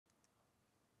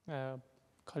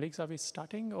Colleagues, are we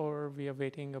starting or we are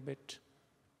waiting a bit?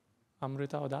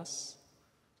 Amrita Odas?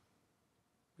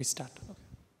 We start. Okay.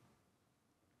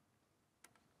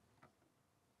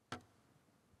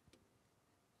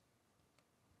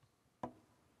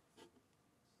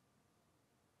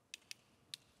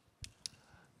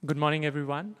 Good morning,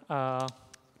 everyone.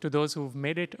 To those who've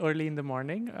made it early in the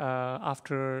morning,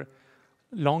 after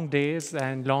long days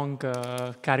and long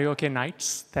karaoke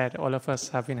nights that all of us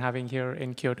have been having here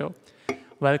in Kyoto.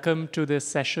 Welcome to this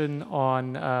session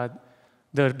on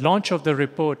the launch of the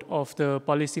report of the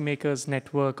Policymakers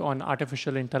Network on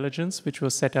Artificial Intelligence, which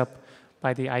was set up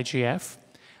by the IGF.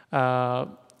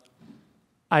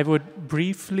 I would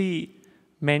briefly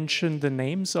mention the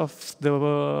names of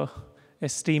the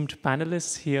esteemed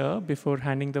panelists here before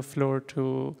handing the floor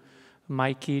to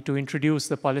Mikey to introduce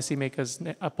the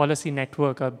Policymakers Policy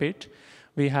Network a bit.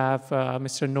 We have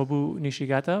Mr. Nobu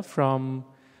Nishigata from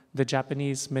the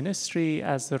Japanese Ministry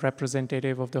as the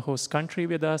representative of the host country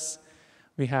with us.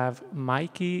 We have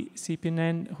Mikey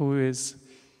Sipinen, who is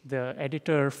the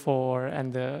editor for,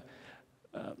 and the,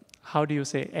 how do you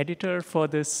say, editor for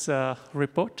this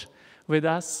report with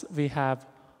us. We have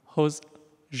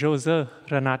José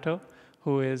Renato,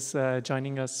 who is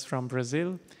joining us from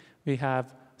Brazil. We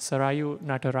have Sarayu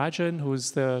Natarajan,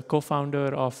 who's the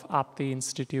co-founder of Apti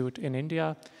Institute in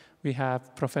India. We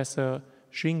have Professor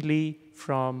Xing Li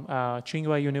from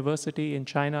Tsinghua University in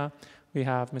China. We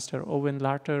have Mr. Owen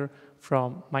Larter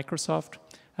from Microsoft.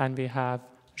 And we have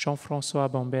Jean-François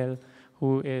Bombel,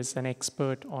 who is an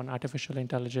expert on artificial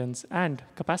intelligence and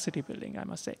capacity building, I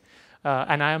must say.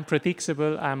 And I am Prateek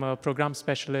Sibal. I'm a program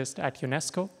specialist at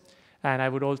UNESCO. And I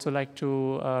would also like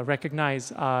to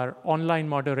recognize our online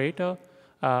moderator,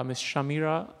 Ms.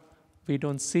 Shamira. We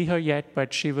don't see her yet,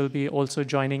 but she will be also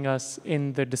joining us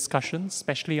in the discussion,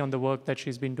 especially on the work that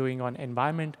she's been doing on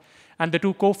environment. And the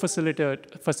two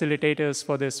co-facilitators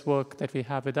for this work that we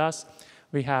have with us,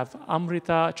 we have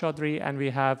Amrita Chaudhary and we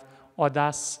have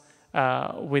Odas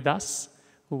with us,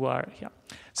 who are here.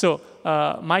 So,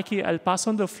 Mikey, I'll pass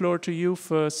on the floor to you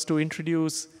first to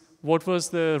introduce what was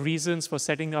the reasons for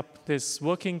setting up this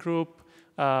working group,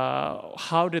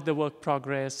 how did the work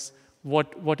progress,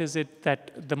 what is it that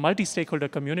the multi-stakeholder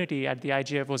community at the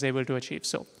IGF was able to achieve?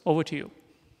 So over to you.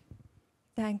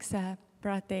 Thanks,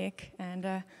 Prateek,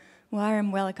 and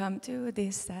warm welcome to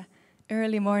this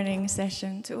early morning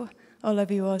session to all of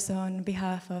you also on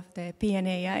behalf of the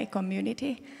PNAI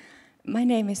community. My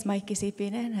name is Mikey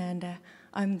Sipinen, and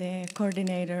I'm the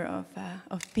coordinator of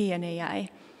PNAI.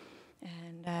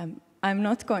 And I'm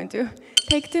not going to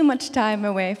take too much time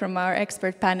away from our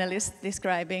expert panelists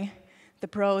describing the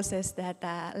process that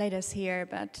led us here,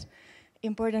 but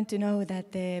important to know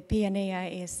that the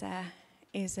PNAI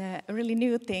is a really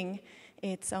new thing.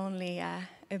 It's only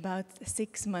about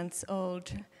 6 months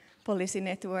old policy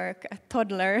network, a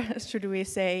toddler, should we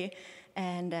say,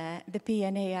 and the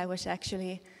PNAI was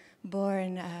actually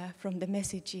born from the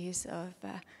messages of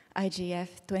IGF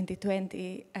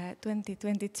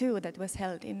 2022 that was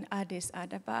held in Addis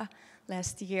Ababa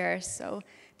last year. So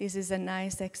this is a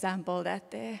nice example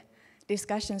that the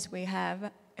discussions we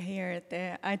have here at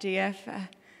the IGF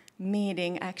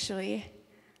meeting actually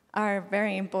are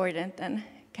very important and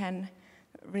can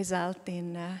result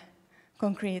in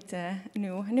concrete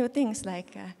new things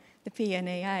like the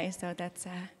PNAI, so that's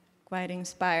quite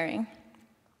inspiring.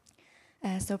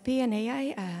 So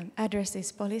PNAI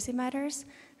addresses policy matters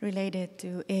related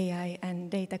to AI and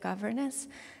data governance,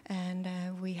 and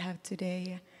we have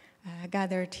today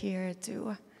gathered here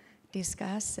to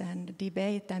discuss and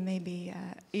debate and maybe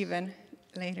even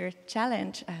later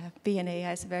challenge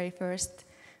PNAI's very first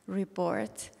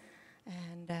report.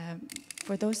 And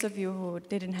for those of you who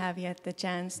didn't have yet the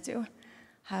chance to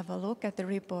have a look at the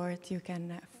report, you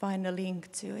can find a link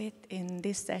to it in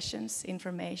this session's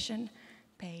information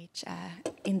page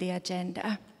in the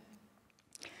agenda.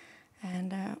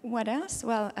 And what else?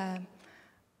 Well,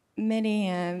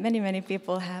 many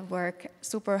people have worked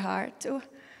super hard to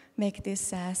make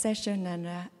this session and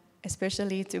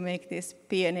especially to make this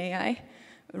PNAI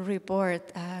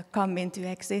report come into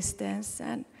existence,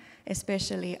 and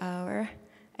especially our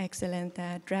excellent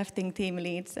drafting team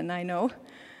leads, and I know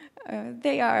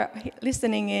they are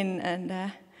listening in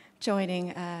and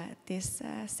joining this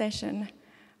session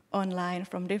online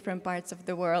from different parts of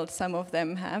the world. Some of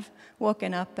them have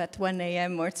woken up at 1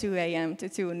 a.m. or 2 a.m. to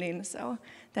tune in, so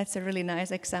that's a really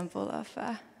nice example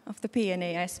of the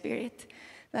PNAI spirit.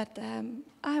 But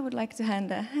I would like to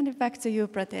hand it back to you,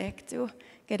 Prateek, to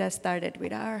get us started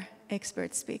with our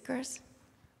expert speakers.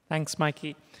 Thanks,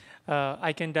 Mikey.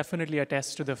 I can definitely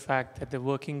attest to the fact that the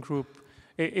working group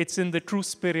it's in the true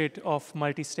spirit of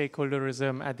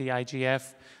multi-stakeholderism at the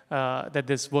IGF that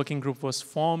this working group was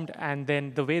formed, and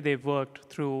then the way they worked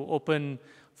through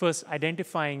first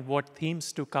identifying what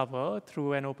themes to cover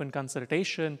through an open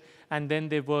consultation, and then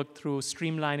they worked through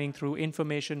streamlining through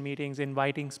information meetings,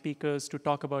 inviting speakers to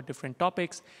talk about different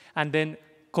topics, and then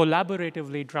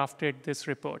collaboratively drafted this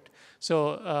report.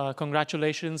 So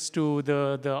congratulations to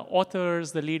the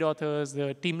authors, the lead authors,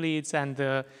 the team leads, and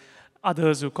the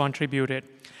others who contributed.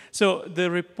 So the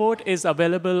report is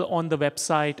available on the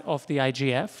website of the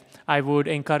IGF. I would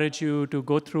encourage you to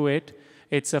go through it.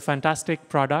 It's a fantastic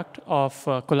product of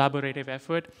collaborative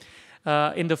effort.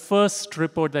 In the first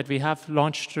report that we have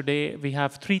launched today, we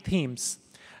have 3 themes.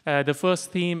 The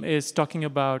first theme is talking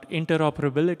about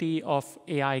interoperability of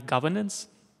AI governance.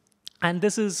 And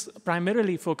this is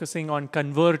primarily focusing on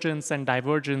convergence and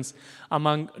divergence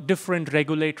among different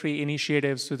regulatory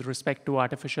initiatives with respect to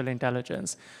artificial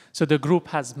intelligence. So the group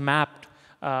has mapped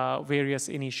various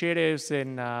initiatives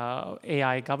in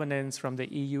AI governance from the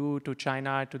EU to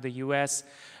China to the US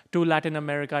to Latin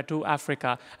America to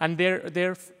Africa. And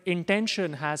their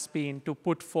intention has been to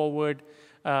put forward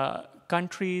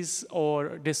countries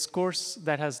or discourse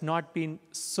that has not been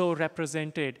so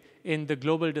represented in the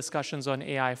global discussions on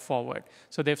AI forward.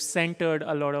 So they've centered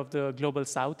a lot of the Global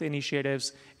South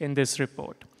initiatives in this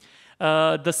report.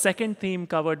 The second theme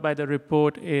covered by the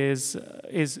report is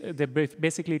they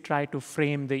basically try to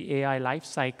frame the AI life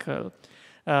cycle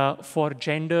for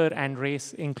gender and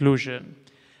race inclusion.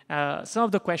 Some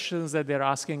of the questions that they're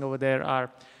asking over there are,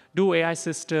 do AI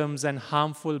systems and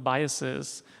harmful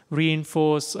biases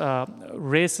reinforce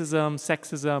racism,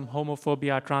 sexism,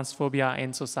 homophobia, transphobia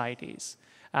in societies?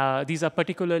 These are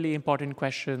particularly important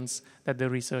questions that the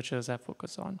researchers have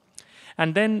focused on.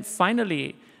 And then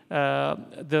finally,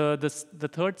 the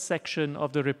third section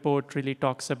of the report really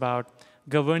talks about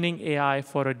governing AI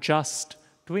for a just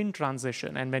twin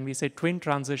transition. And when we say twin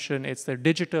transition, it's the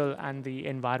digital and the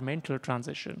environmental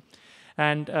transition.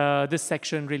 And this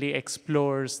section really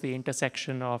explores the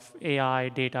intersection of AI,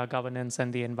 data governance,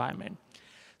 and the environment.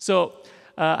 So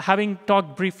having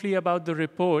talked briefly about the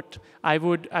report, I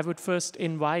would first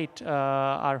invite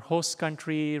our host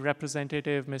country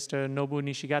representative, Mr. Nobu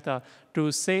Nishigata,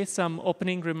 to say some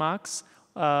opening remarks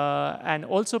and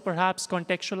also perhaps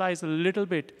contextualize a little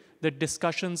bit the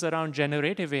discussions around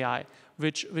generative AI,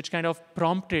 which kind of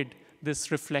prompted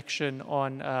this reflection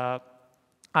on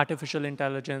artificial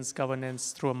intelligence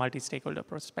governance through a multi-stakeholder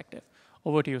perspective.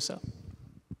 Over to you, sir.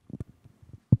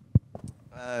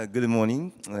 Good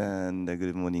morning, and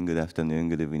good morning, good afternoon,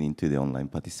 good evening to the online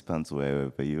participants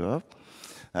wherever you are.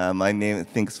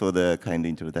 Thanks for the kind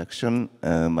introduction.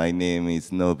 My name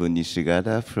is Nobu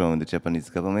Nishigata from the Japanese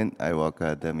government. I work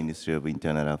at the Ministry of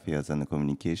Internal Affairs and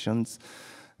Communications,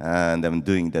 and I'm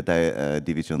doing the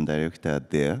division director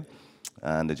there,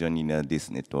 and joining this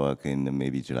network in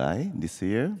maybe July this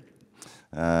year.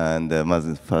 And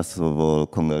first of all,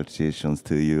 congratulations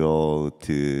to you all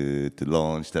to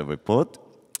launch the report.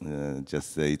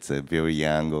 It's a very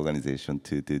young organization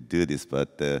to do this,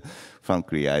 but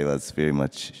frankly, I was very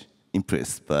much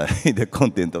impressed by the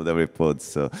content of the report.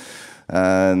 So,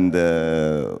 and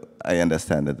I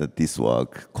understand that this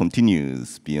work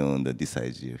continues beyond this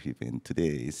IGF event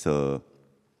today. So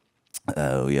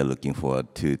we are looking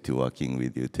forward to working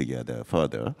with you together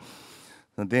further.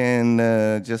 And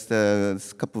then just a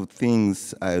couple of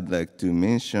things I would like to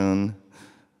mention,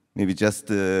 maybe just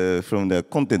from the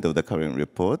content of the current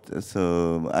report.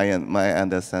 So I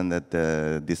understand that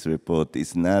this report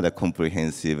is not a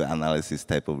comprehensive analysis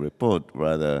type of report.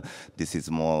 Rather, this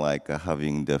is more like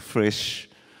having the fresh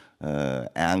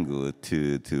angle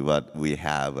to what we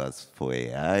have as for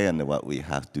AI and what we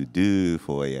have to do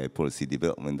for AI policy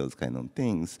development, those kind of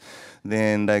things.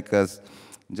 Then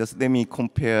just let me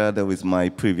compare that with my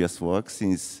previous work,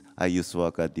 since I used to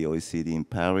work at the OECD in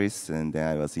Paris, and then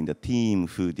I was in the team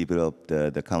who developed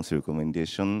the council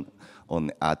recommendation on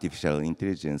artificial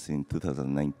intelligence in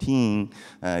 2019.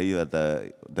 You are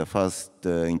the first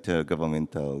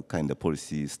intergovernmental kind of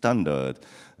policy standard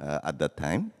at that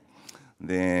time.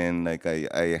 Then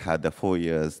I had the 4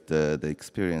 years the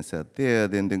experience out there.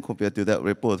 Then compared to that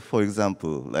report, for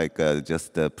example,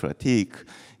 just Pratik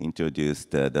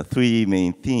introduced the 3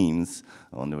 main themes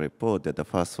on the report. That the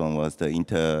first one was the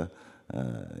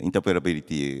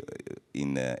interoperability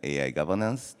in AI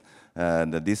governance.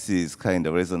 And this is kind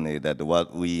of resonated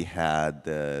what we had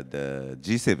the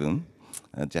G7.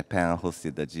 Japan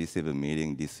hosted the G7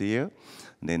 meeting this year.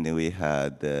 Then we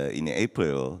had in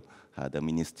April, had a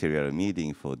ministerial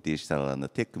meeting for digital and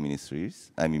tech ministers.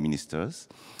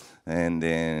 And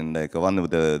then like one of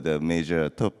the major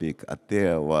topic at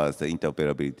there was the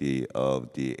interoperability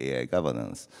of the AI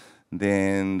governance.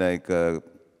 Then like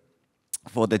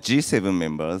for the G7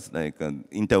 members, like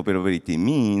interoperability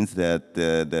means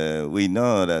that we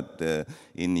know that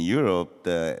in Europe,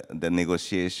 the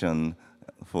negotiation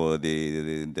for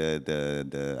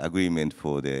the agreement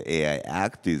for the AI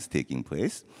Act is taking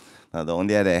place. On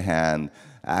the other hand,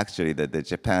 actually, the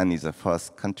Japan is the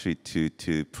first country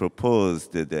to propose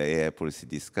the AI policy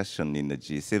discussion in the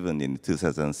G7 in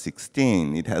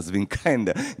 2016. It has been kind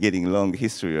of getting long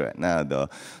history right now, though.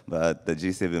 But the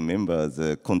G7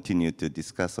 members continue to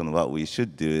discuss on what we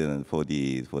should do for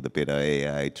the better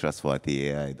AI, trustworthy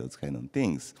AI, those kind of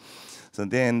things. So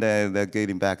then,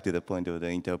 getting back to the point of the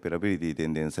interoperability,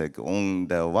 then it's like on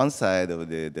the one side of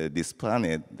this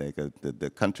planet, like the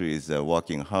country is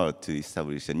working hard to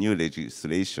establish a new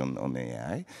legislation on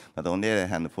AI. But on the other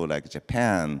hand, for like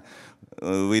Japan,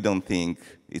 we don't think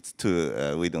it's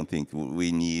too. We don't think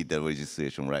we need the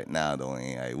legislation right now on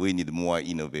AI. We need more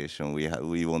innovation.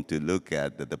 We want to look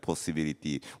at the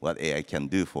possibility what AI can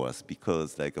do for us,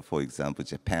 because, like for example,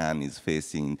 Japan is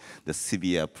facing the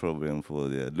severe problem for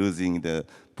losing the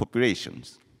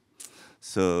populations.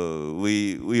 So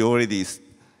we already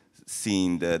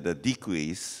seen the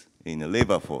decrease in the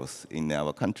labor force in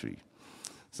our country.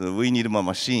 So we need more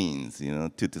machines,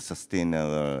 to sustain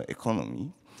our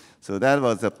economy. So that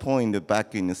was the point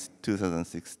back in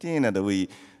 2016 that we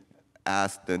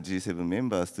asked the G7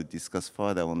 members to discuss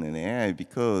further on AI,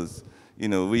 because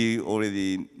we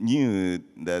already knew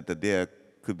that there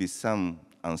could be some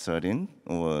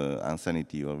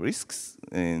uncertainty or risks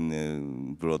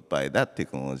brought by that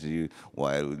technology,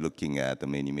 while looking at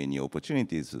many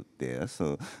opportunities there.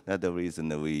 So that's the reason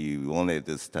that we wanted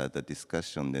to start the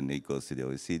discussion. Then it goes to the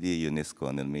OECD, UNESCO,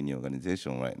 and many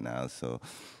organizations right now. So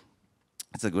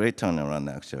it's a great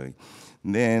turnaround, actually.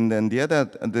 Then the other,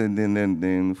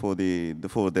 then for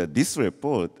this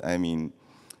report, I mean,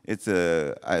 it's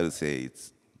I would say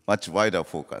it's much wider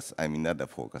focus. I mean, not the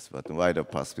focus, but wider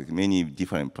perspective, many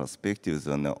different perspectives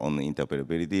on the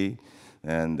interoperability,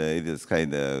 and it is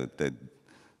kind of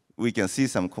we can see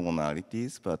some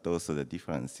commonalities, but also the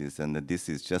differences. And this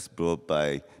is just brought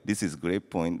by. This is a great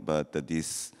point, but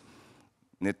this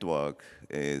network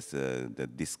is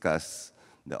discuss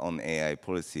on AI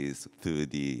policies through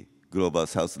the Global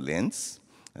South lens.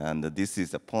 And this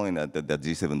is a point that the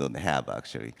G7 don't have,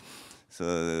 actually.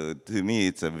 So to me,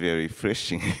 it's a very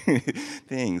refreshing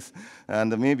things.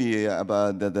 And maybe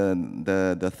about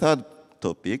the third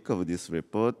topic of this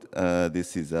report,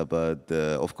 this is about,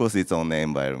 of course, it's on the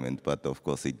environment, but of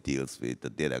course it deals with the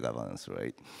data governance,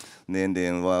 right?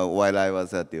 Then while I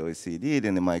was at the OECD,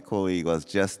 then my colleague was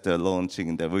just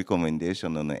launching the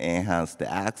recommendation on enhanced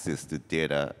access to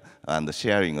data and the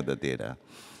sharing of the data.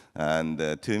 And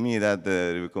to me, that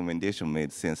the recommendation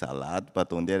made sense a lot.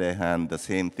 But on the other hand, the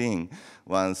same thing,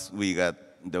 once we got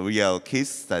the real case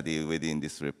study within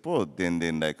this report,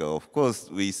 then like, of course,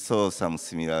 we saw some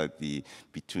similarity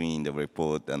between the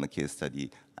report and the case study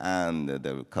and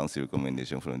the council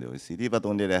recommendation from the OECD. But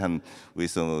on the other hand, we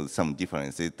saw some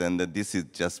differences. And this is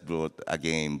just brought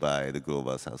again by the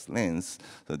Global South lens.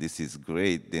 So this is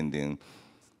great. Then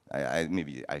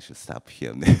maybe I should stop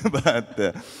here.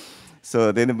 But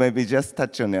so then maybe just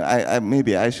touch on it.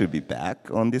 Maybe I should be back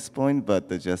on this point, but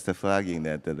just flagging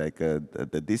that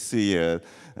this year,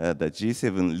 the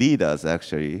G7 leaders,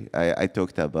 actually, I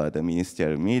talked about the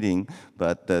ministerial meeting,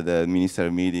 but the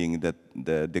ministerial meeting,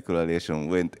 the declaration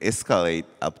went escalate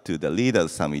up to the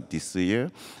leaders summit this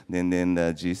year. Then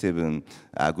the G7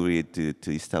 agreed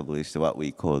to establish what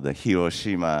we call the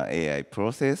Hiroshima AI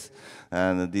process.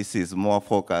 And this is more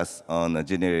focused on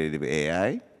generative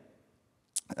AI.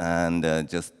 And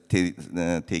just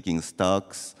taking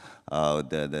stocks of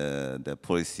the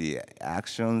policy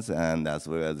actions, and as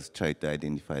well as try to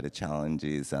identify the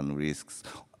challenges and risks,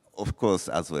 of course,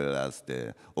 as well as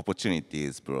the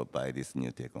opportunities brought by this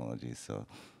new technology. So,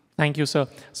 thank you, sir.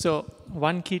 So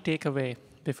one key takeaway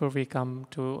before we come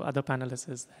to other panelists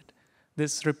is that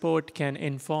this report can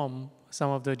inform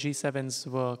some of the G7's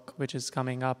work, which is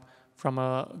coming up from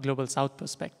a Global South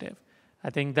perspective. I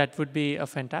think that would be a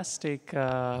fantastic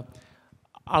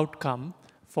outcome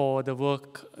for the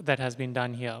work that has been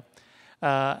done here.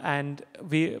 And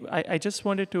I just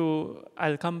wanted to,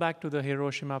 I'll come back to the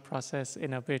Hiroshima process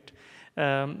in a bit.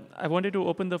 I wanted to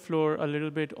open the floor a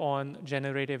little bit on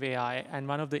generative AI. And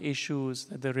one of the issues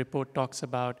that the report talks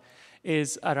about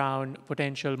is around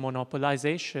potential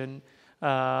monopolization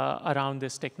around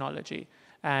this technology.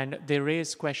 And they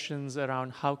raise questions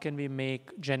around how can we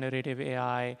make generative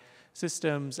AI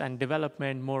systems and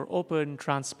development more open,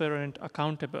 transparent,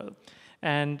 accountable.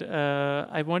 And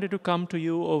I wanted to come to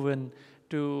you, Owen,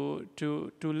 to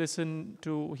listen,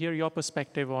 to hear your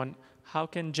perspective on how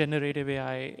can generative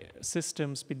AI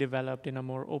systems be developed in a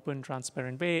more open,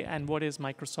 transparent way, and what is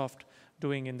Microsoft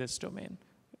doing in this domain?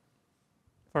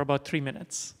 For about 3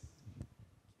 minutes.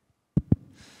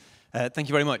 Thank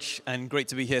you very much, and great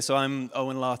to be here. So I'm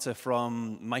Owen Larter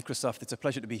from Microsoft. It's a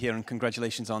pleasure to be here, and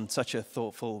congratulations on such a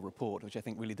thoughtful report, which I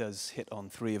think really does hit on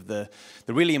 3 of the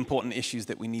really important issues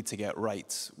that we need to get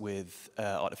right with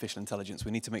artificial intelligence.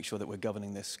 We need to make sure that we're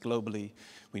governing this globally.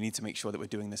 We need to make sure that we're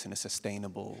doing this in a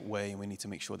sustainable way, and we need to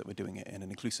make sure that we're doing it in an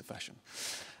inclusive fashion.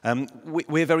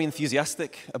 We're very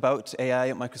enthusiastic about AI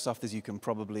at Microsoft, as you can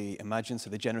probably imagine. So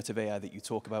the generative AI that you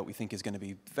talk about, we think is going to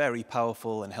be very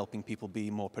powerful in helping people be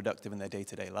more productive in their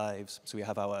day-to-day lives. So we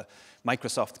have our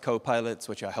Microsoft co-pilots,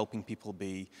 which are helping people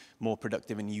be more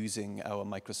productive in using our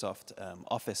Microsoft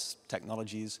Office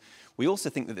technologies. We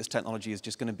also think that this technology is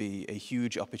just going to be a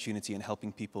huge opportunity in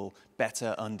helping people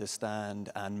better understand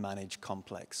and manage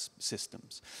complex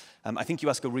systems. I think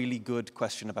you ask a really good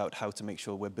question about how to make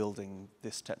sure we're building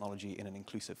this technology in an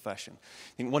inclusive fashion.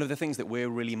 I think one of the things that we're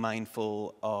really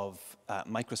mindful of at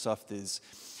Microsoft is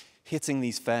hitting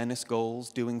these fairness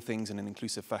goals, doing things in an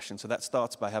inclusive fashion. So that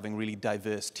starts by having really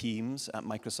diverse teams at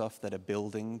Microsoft that are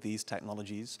building these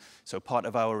technologies. So part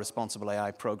of our responsible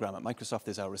AI program at Microsoft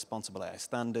is our responsible AI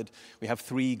standard. We have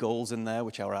 3 goals in there,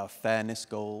 which are our fairness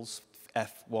goals,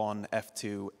 F1,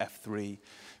 F2, F3.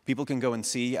 People can go and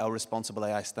see our responsible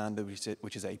AI standard,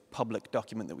 which is a public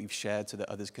document that we've shared so that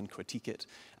others can critique it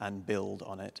and build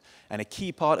on it. And a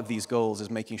key part of these goals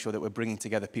is making sure that we're bringing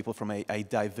together people from a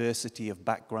diversity of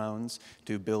backgrounds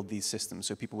to build these systems.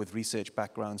 So people with research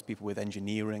backgrounds, people with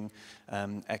engineering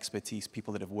expertise,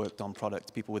 people that have worked on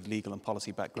products, people with legal and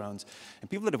policy backgrounds, and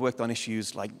people that have worked on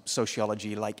issues like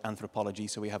sociology, like anthropology.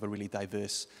 So we have a really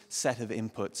diverse set of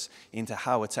inputs into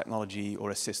how a technology or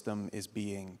a system is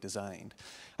being designed.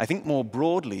 I think more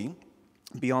broadly,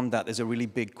 beyond that, there's a really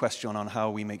big question on how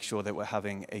we make sure that we're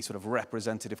having a sort of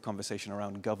representative conversation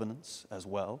around governance as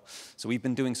well. So we've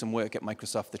been doing some work at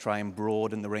Microsoft to try and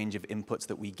broaden the range of inputs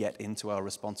that we get into our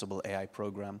responsible AI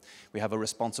program. We have a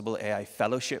responsible AI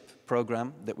fellowship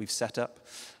program that we've set up.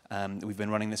 We've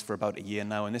been running this for about a year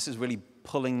now, and this is really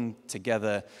pulling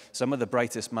together some of the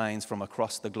brightest minds from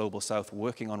across the global south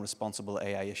working on responsible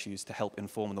AI issues to help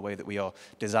inform the way that we are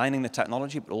designing the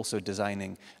technology, but also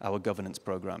designing our governance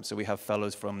program. So we have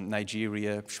fellows from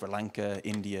Nigeria, Sri Lanka,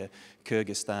 India,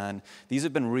 Kyrgyzstan. These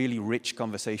have been really rich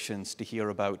conversations to hear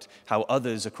about how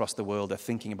others across the world are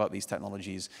thinking about these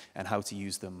technologies and how to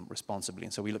use them responsibly.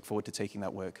 And so we look forward to taking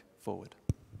that work forward.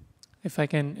 If I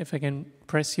can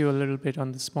press you a little bit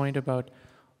on this point about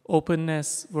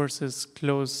openness versus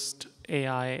closed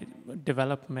AI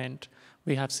development,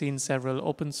 we have seen several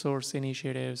open source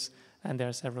initiatives, and there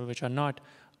are several which are not.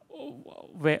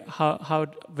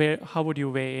 How would you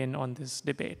weigh in on this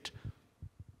debate?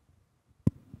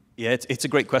 Yeah, it's a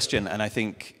great question, and I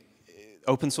think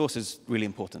open source is really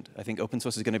important. I think open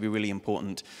source is going to be really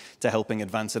important to helping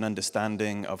advance an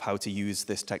understanding of how to use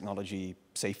this technology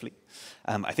safely.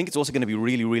 I think it's also going to be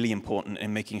really, really important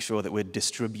in making sure that we're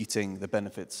distributing the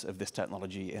benefits of this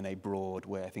technology in a broad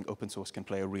way. I think open source can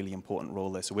play a really important role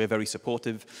there. So we're very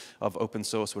supportive of open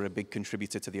source. We're a big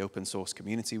contributor to the open source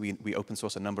community. We open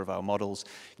source a number of our models.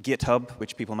 GitHub,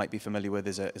 which people might be familiar with,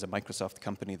 is a Microsoft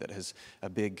company that has a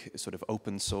big sort of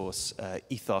open source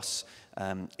ethos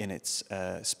in its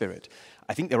spirit.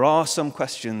 I think there are some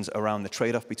questions around the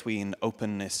trade-off between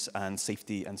openness and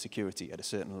safety and security at a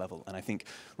certain level. And I think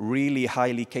really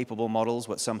highly capable models,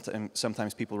 what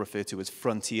sometimes people refer to as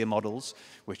frontier models,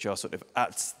 which are sort of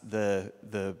at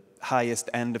the highest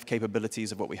end of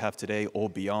capabilities of what we have today or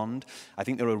beyond. I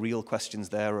think there are real questions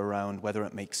there around whether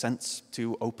it makes sense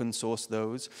to open source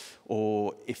those,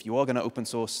 or if you are going to open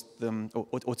source them,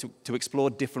 or to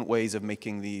explore different ways of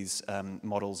making these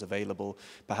models available,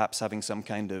 perhaps having some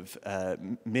kind of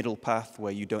middle path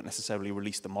where you don't necessarily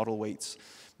release the model weights,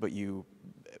 but you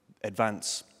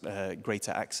advance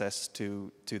greater access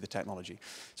to the technology.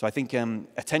 So I think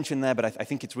attention there, but I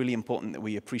think it's really important that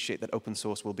we appreciate that open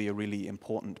source will be a really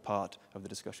important part of the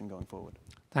discussion going forward.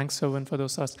 Thanks, Owen, for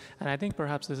those thoughts. And I think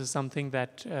perhaps this is something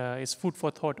that is food for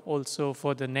thought also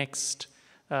for the next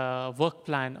work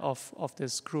plan of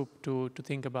this group to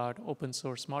think about open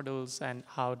source models and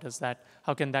how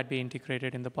can that be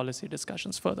integrated in the policy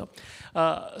discussions further.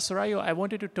 Sorayo, I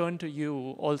wanted to turn to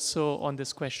you also on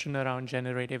this question around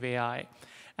generative AI.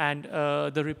 And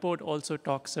the report also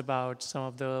talks about some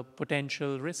of the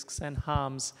potential risks and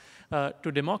harms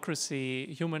to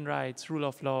democracy, human rights, rule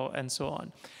of law, and so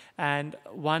on. And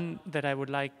one that I would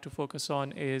like to focus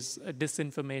on is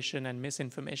disinformation and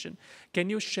misinformation. Can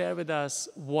you share with us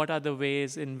what are the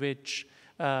ways in which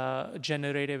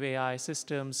generative AI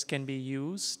systems can be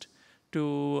used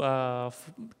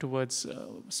towards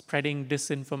spreading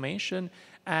disinformation,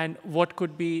 and what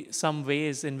could be some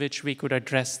ways in which we could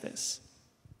address this?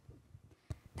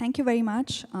 Thank you very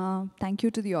much. Thank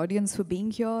you to the audience for being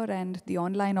here and the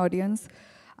online audience.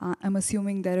 I'm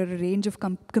assuming there are a range of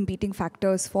competing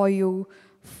factors for you: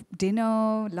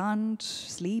 dinner, lunch,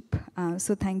 sleep.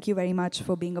 So thank you very much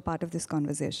for being a part of this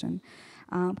conversation.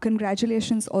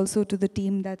 Congratulations also to the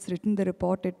team that's written the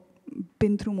report. It's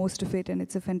been through most of it, and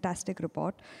it's a fantastic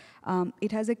report.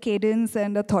 It has a cadence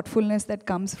and a thoughtfulness that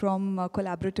comes from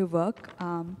collaborative work,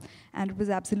 and it was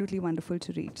absolutely wonderful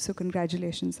to read. So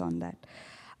congratulations on that.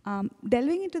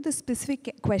 Delving into the specific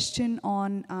question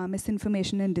on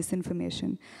misinformation and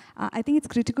disinformation, I think it's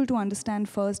critical to understand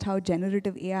first how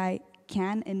generative AI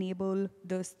can enable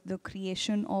the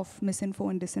creation of misinfo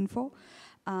and disinfo.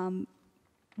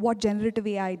 What generative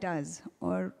AI does,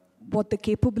 or what the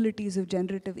capabilities of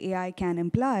generative AI can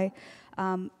imply,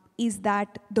 is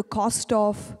that the cost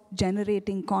of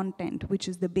generating content, which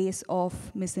is the base of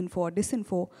misinfo or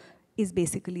disinfo, is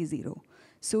basically zero.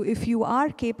 So if you are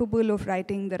capable of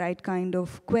writing the right kind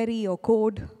of query or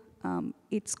code,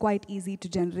 it's quite easy to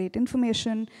generate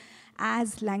information.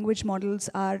 As language models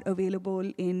are available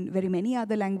in very many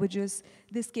other languages,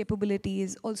 this capability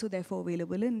is also therefore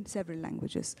available in several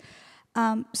languages.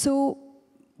 So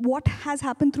what has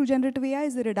happened through generative AI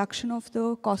is the reduction of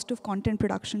the cost of content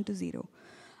production to zero.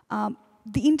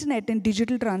 The internet and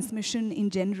digital transmission in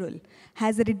general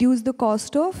has reduced the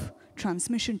cost of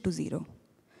transmission to zero.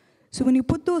 So when you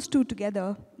put those two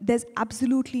together, there's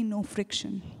absolutely no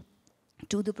friction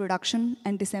to the production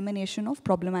and dissemination of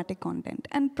problematic content.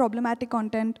 And problematic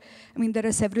content, I mean, there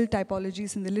are several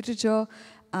typologies in the literature,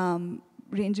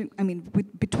 ranging, I mean,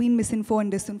 between misinfo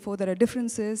and disinfo, there are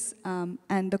differences,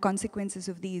 and the consequences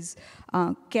of these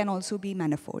can also be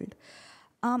manifold.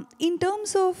 In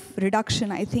terms of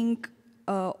reduction, I think,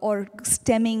 or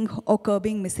stemming or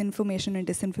curbing misinformation and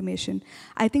disinformation,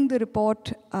 I think the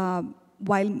report,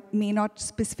 while may not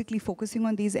specifically focusing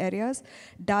on these areas,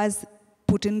 does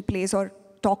put in place or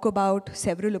talk about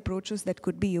several approaches that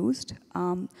could be used.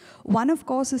 One, of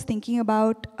course, is thinking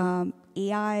about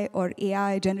AI or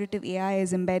AI, generative AI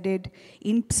is embedded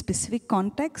in specific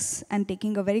contexts and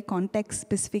taking a very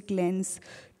context-specific lens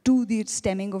to the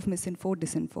stemming of misinfo,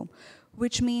 disinfo,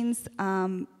 which means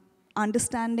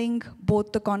understanding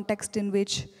both the context in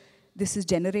which this is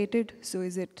generated. So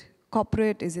is it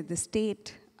corporate? Is it the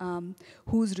state?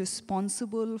 Who's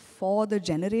responsible for the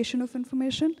generation of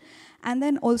information? And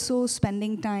then also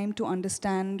spending time to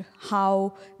understand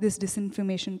how this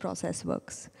disinformation process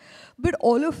works. But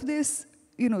all of this,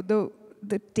 you know,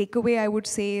 the takeaway I would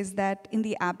say is that in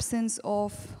the absence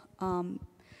of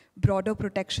broader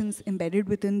protections embedded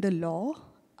within the law,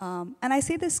 and I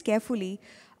say this carefully,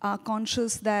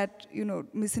 conscious that, you know,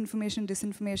 misinformation,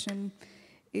 disinformation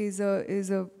is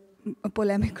a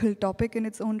polemical topic in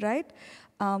its own right.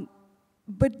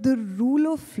 But the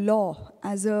rule of law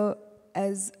as a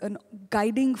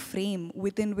guiding frame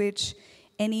within which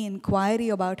any inquiry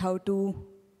about how to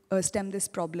stem this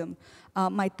problem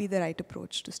might be the right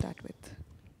approach to start with.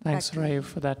 Thanks, Raiv,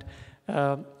 for that.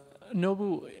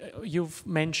 Nobu, you've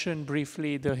mentioned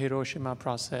briefly the Hiroshima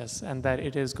process and that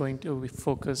it is going to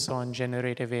focus on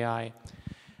generative AI.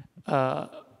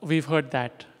 We've heard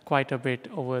that quite a bit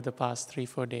over the past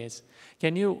 3-4 days.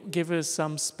 Can you give us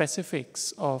some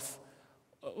specifics of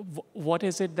what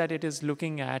is it that it is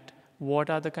looking at? What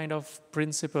are the kind of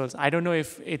principles? I don't know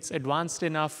if it's advanced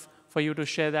enough for you to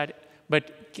share that,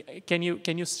 but can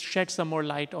you shed some more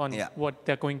light on what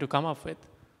they're going to come up with?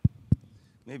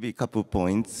 Maybe a couple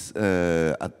points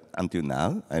until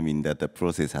now. I mean that the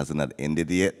process has not ended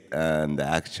yet, and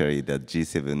actually the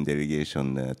G7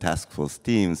 delegation task force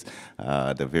teams,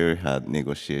 the very hard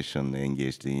negotiation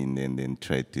engaged in, and then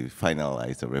tried to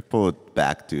finalize the report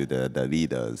back to the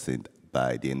leaders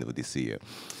by the end of this year.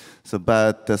 So,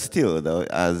 but still, though,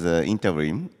 as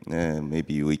interim,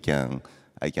 maybe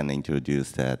I can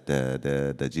introduce that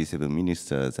the G7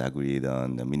 ministers agreed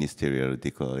on the ministerial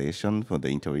declaration for the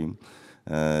interim.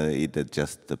 It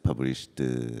just published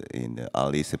in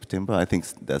early September, I think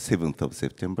the 7th of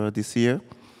September this year.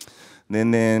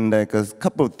 Then like a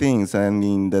couple of things, I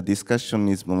mean, the discussion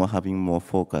is having more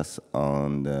focus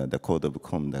on the code of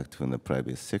conduct from the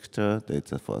private sector.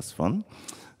 That's the first one.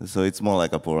 So it's more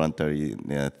like a voluntary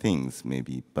things,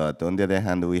 maybe. But on the other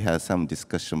hand, we had some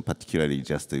discussion, particularly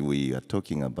just we are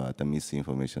talking about the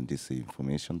misinformation,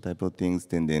 disinformation type of things.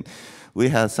 Then we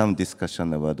had some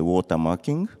discussion about the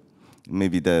watermarking.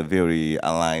 Maybe they're very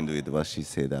aligned with what she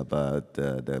said about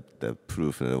the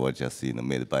proof that was just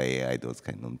made by AI, those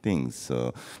kind of things.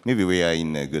 So maybe we are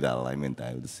in a good alignment,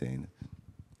 I would say.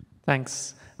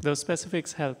 Thanks. Those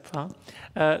specifics help,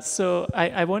 huh? So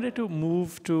I wanted to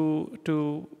move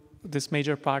to this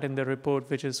major part in the report,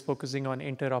 which is focusing on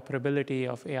interoperability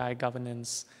of AI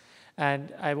governance.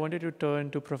 And I wanted to turn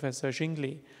to Professor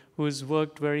Xingli, who's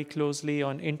worked very closely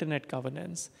on internet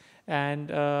governance. And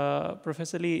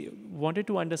Professor Lee wanted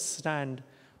to understand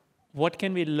what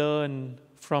can we learn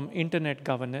from internet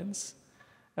governance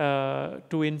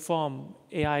to inform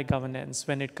AI governance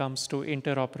when it comes to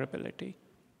interoperability.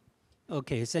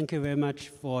 Okay, thank you very much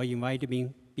for inviting me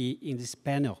to be in this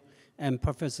panel. I'm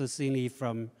Professor Xingli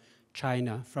from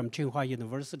China, from Tsinghua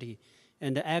University.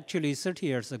 And actually, 30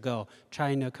 years ago,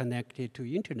 China connected to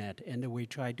internet, and we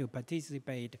tried to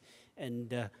participate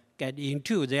and get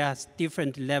into. There's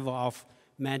different level of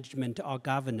management or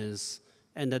governance.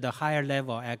 And at the higher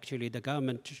level, actually, the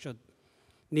government should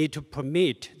need to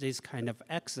permit this kind of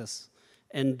access.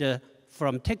 And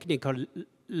from technical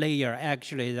layer,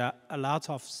 actually, there are a lot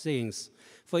of things.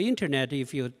 For internet,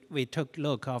 if we took a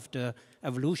look of the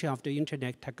evolution of the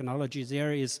internet technology,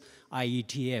 there is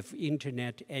IETF,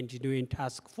 Internet Engineering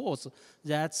Task Force.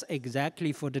 That's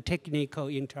exactly for the technical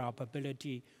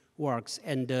interoperability works,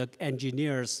 and the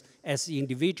engineers as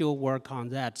individual work on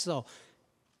that. So,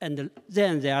 and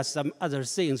then there are some other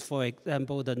things, for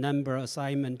example, the number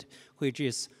assignment, which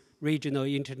is regional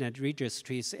internet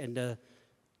registries, and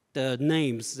the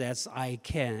names, that's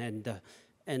ICANN,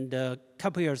 and a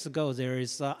couple years ago there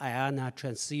is IANA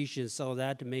transition, so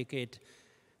that make it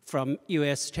from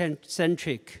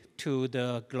US-centric to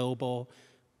the global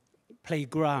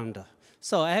playground.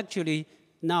 So actually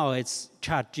now it's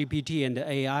ChatGPT and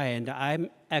AI, and I'm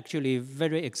actually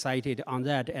very excited on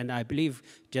that, and I believe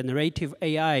generative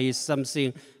AI is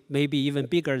something maybe even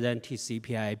bigger than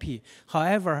TCP/IP.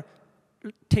 However,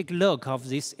 take a look of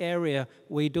this area,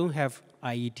 we don't have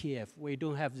IETF, we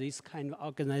don't have this kind of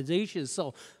organization,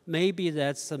 so maybe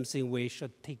that's something we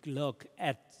should take a look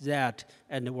at that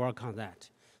and work on that.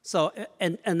 So,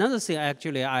 and another thing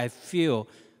actually I feel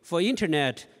for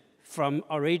internet, from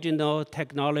original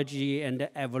technology and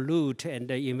evolute and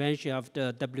the invention of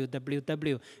the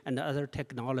WWW and other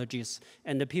technologies,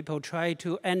 and the people try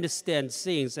to understand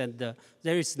things, and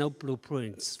there is no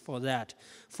blueprints for that.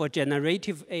 For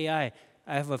generative AI,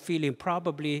 I have a feeling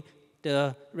probably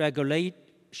the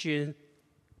regulation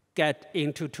get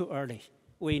into too early.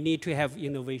 We need to have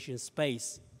innovation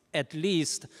space, at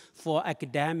least for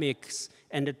academics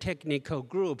and the technical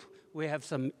group, we have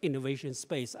some innovation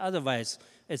space. Otherwise,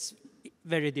 it's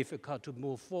very difficult to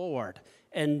move forward.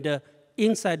 And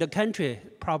inside the country,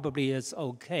 probably it's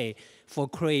okay for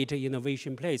create an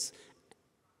innovation place.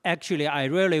 Actually, I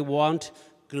really want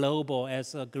global,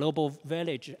 as a global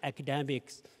village,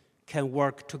 academics can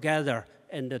work together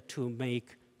and to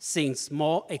make things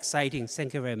more exciting.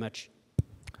 Thank you very much.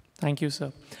 Thank you,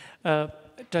 sir.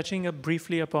 Touching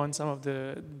briefly upon some of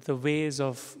the ways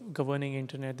of governing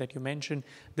internet that you mentioned,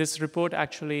 this report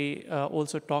actually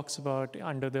also talks about,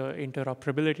 under the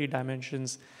interoperability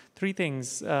dimensions, three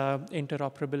things: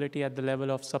 interoperability at the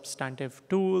level of substantive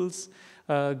tools,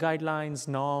 guidelines,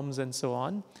 norms, and so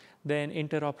on. Then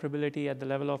interoperability at the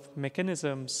level of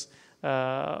mechanisms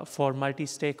for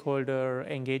multi-stakeholder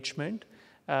engagement.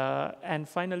 And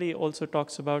finally, also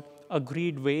talks about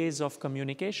agreed ways of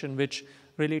communication, which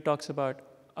really talks about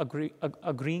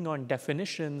agreeing on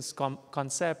definitions,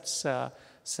 concepts,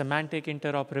 semantic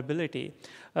interoperability.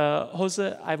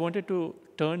 Jose, I wanted to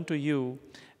turn to you.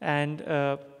 And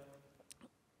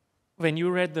when you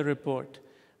read the report,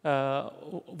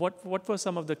 what were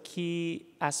some of the key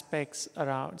aspects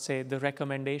around, say, the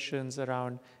recommendations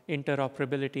around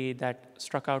interoperability that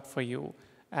struck out for you?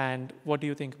 And what do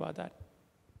you think about that?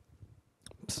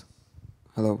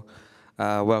 Hello.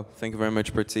 Well, thank you very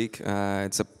much, Pratik.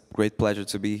 It's a great pleasure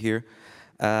to be here.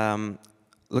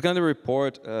 Looking at the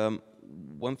report,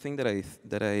 one thing that I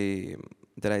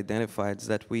identified is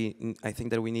that I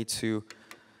think that we need to,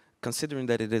 considering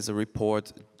that it is a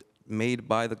report made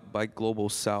by Global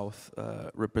South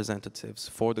representatives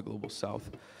for the Global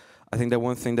South, I think that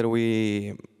one thing that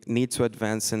we need to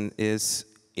advance in is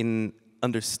in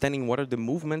understanding what are the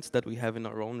movements that we have in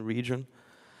our own region,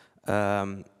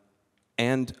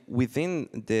 and within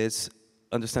this,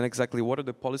 understand exactly what are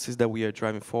the policies that we are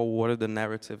driving forward, what are the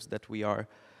narratives that we are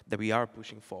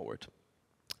pushing forward.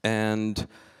 And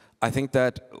I think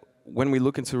that when we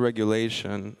look into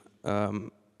regulation,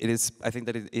 I think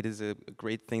that it is a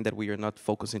great thing that we are not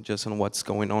focusing just on what's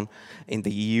going on in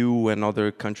the EU and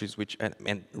other countries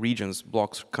and regions,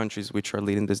 blocks, countries which are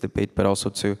leading this debate, but also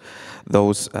to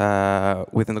those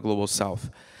within the global south.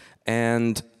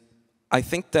 And I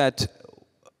think that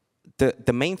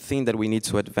the main thing that we need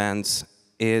to advance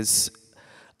is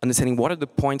understanding what are the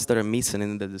points that are missing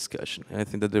in the discussion. And I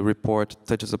think that the report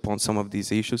touches upon some of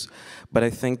these issues, but I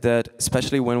think that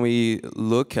especially when we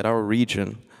look at our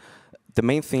region, the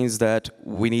main thing is that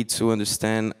we need to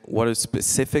understand what are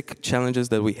specific challenges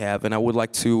that we have. And I would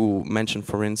like to mention,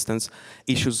 for instance,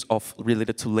 issues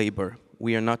related to labor.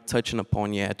 We are not touching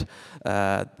upon yet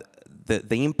the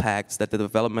impacts that the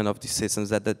development of these systems,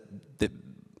 that the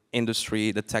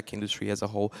industry, the tech industry as a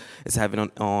whole, is having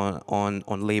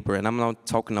on labor. And I'm not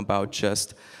talking about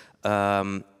just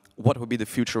what will be the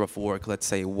future of work, let's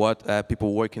say, what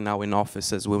people working now in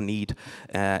offices will need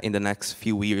in the next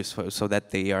few years so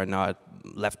that they are not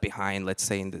left behind, let's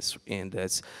say, in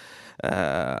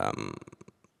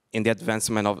the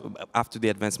advancement of, after the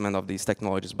advancement of these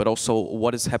technologies, but also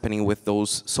what is happening with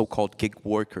those so-called gig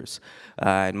workers.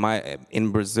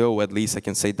 In Brazil, at least, I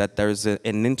can say that there is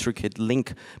an intricate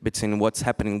link between what's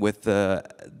happening with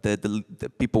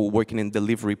the people working in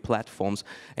delivery platforms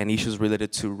and issues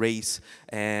related to race,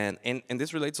 and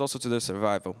this relates also to their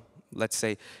survival. Let's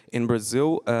say in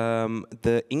Brazil,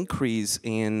 the increase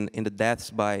in the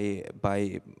deaths by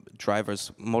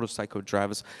drivers, motorcycle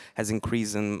drivers, has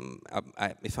increased,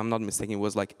 if I'm not mistaken, it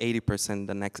was like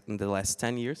 80% in the last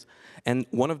 10 years. And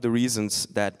one of the reasons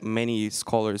that many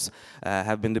scholars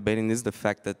have been debating is the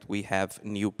fact that we have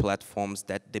new platforms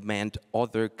that demand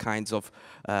other kinds of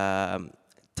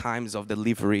times of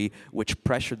delivery, which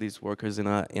pressure these workers in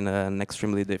an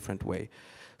extremely different way.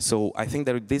 So I think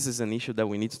that this is an issue that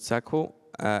we need to tackle,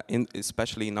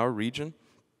 especially in our region.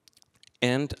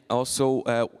 And also,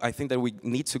 I think that we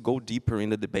need to go deeper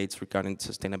in the debates regarding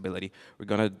sustainability.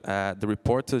 The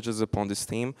report touches upon this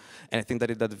theme, and I think that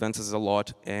it advances a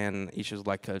lot in issues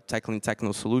like tackling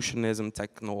techno-solutionism,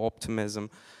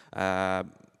 techno-optimism,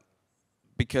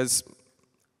 because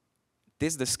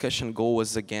this discussion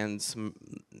goes against,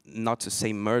 not to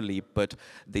say merely, but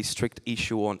the strict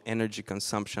issue on energy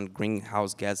consumption,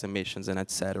 greenhouse gas emissions, and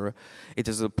etc. It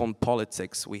is upon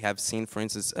politics. We have seen, for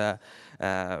instance,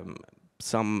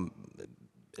 some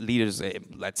leaders,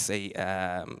 let's say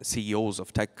CEOs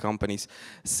of tech companies,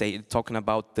 talking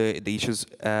about the issues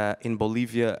in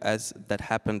Bolivia that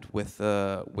happened with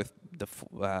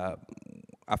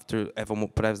after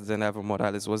President Evo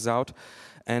Morales was out,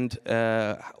 and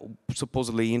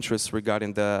supposedly interests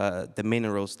regarding the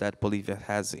minerals that Bolivia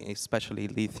has, especially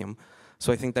lithium.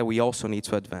 So I think that we also need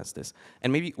to advance this.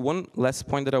 And maybe one last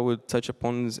point that I would touch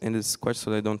upon in this question,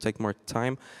 so that I don't take more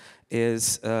time,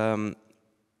 is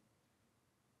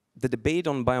the debate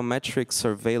on biometric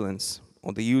surveillance,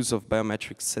 on the use of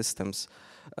biometric systems,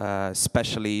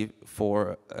 especially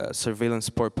for surveillance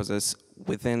purposes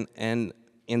within and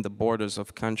in the borders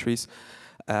of countries,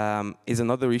 is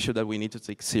another issue that we need to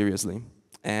take seriously.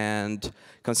 And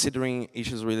considering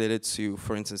issues related to,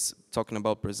 for instance, talking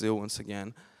about Brazil once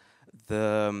again,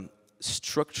 the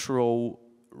structural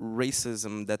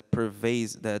racism that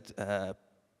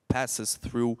passes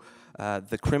through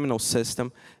the criminal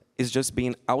system is just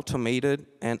being automated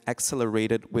and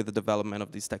accelerated with the development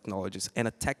of these technologies. And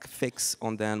a tech fix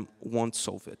on them won't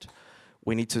solve it.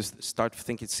 We need to start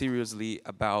thinking seriously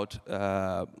about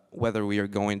whether we are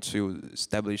going to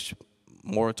establish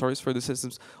moratories for the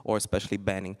systems, or especially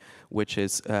banning, which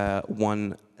is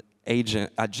one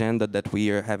agenda that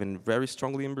we are having very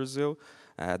strongly in Brazil,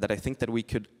 that I think that we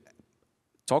could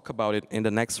talk about it in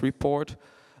the next report,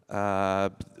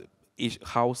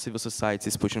 how civil society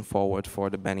is pushing forward for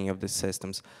the banning of the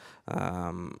systems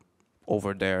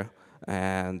over there.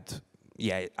 And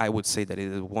yeah, I would say that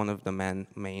it is one of the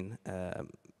main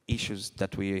issues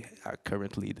that we are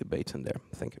currently debating there.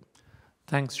 Thank you.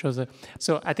 Thanks, Joseph.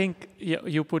 So I think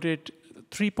you put it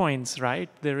 3 points, right?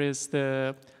 There is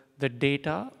the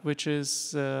data, which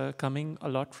is coming a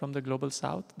lot from the global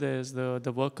south. There's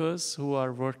the workers who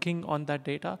are working on that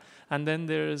data. And then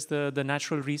there's the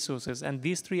natural resources. And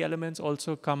these 3 elements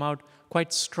also come out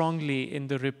quite strongly in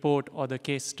the report, or the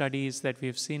case studies that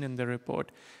we've seen in the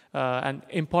report, and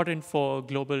important for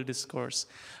global discourse.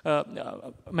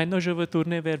 Maintenant, je veux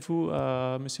tourner vers vous,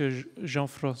 Monsieur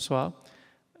Jean-François.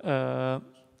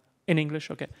 In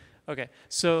English, okay. Okay.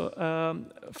 So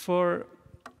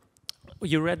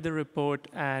you read the report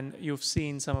and you've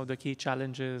seen some of the key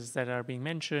challenges that are being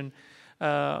mentioned.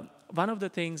 One of the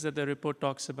things that the report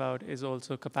talks about is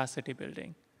also capacity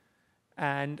building.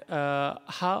 And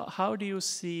how do you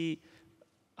see,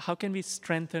 how can we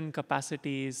strengthen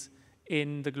capacities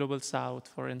in the Global South,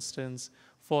 for instance,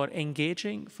 for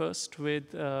engaging first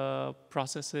with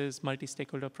processes,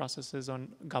 multi-stakeholder processes on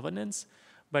governance,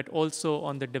 but also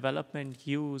on the development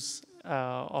use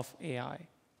of AI?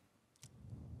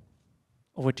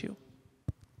 Over to you.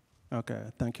 Okay,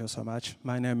 thank you so much.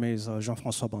 My name is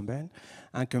Jean-François Bombel.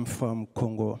 I come from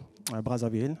Congo,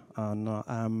 Brazzaville, and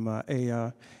I'm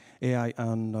AI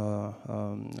and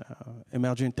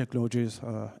emerging technologies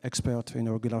expert in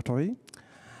regulatory.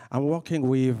 I'm working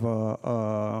with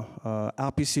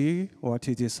RPC, what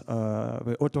it is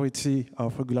the Authority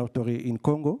of Regulatory in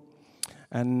Congo.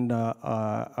 And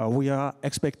we are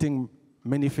expecting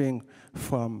many things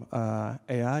from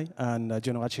AI and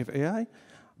generative AI,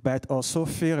 but also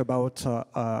fear about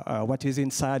what is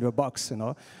inside the box.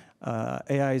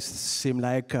 AI seem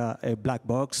like a black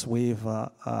box with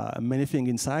many things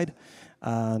inside,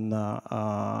 and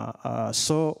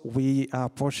so we are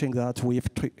approaching that with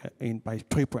by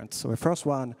 3 points. So the first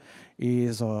one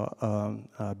is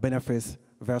benefits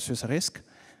versus risk,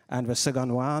 and the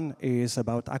second one is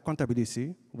about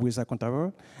accountability with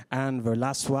accountable, and the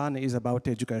last one is about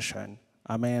education.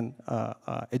 I mean,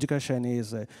 education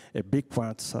is a big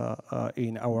point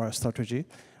in our strategy.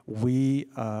 We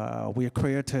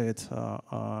created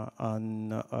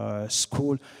a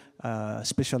school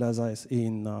specialized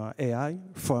in AI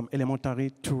from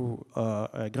elementary to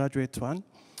graduate one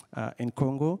in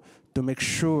Congo to make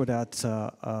sure that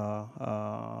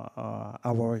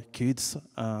our kids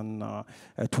and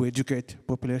to educate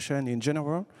population in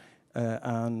general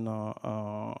and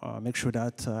make sure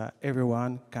that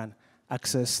everyone can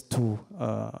access to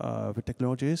the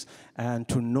technologies and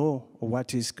to know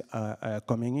what is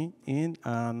coming in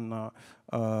and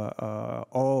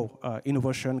how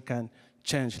innovation can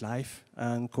change life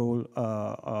and could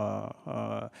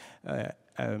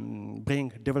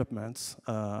bring developments.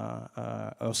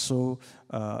 Also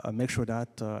make sure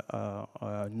that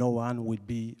no one will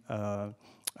be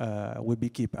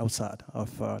kept outside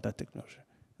of that technology.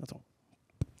 That's all.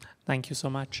 Thank you so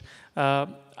much.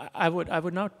 I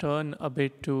would now turn a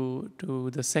bit to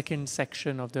the second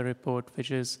section of the report,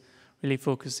 which is really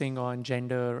focusing on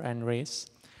gender and race.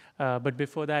 But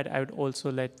before that, I would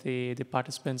also let the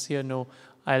participants here know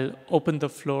I'll open the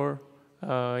floor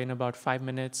in about 5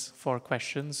 minutes for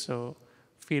questions. So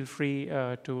feel free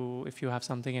to, if you have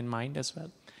something in mind as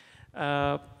well.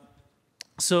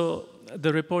 So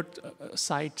the report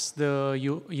cites the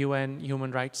UN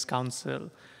Human Rights Council,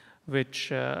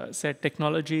 which said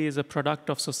technology is a product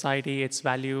of society, its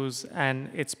values and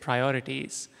its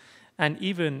priorities, and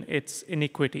even its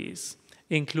inequities,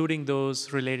 including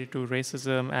those related to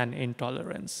racism and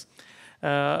intolerance.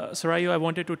 Sarayu, I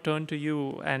wanted to turn to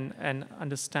you and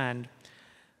understand,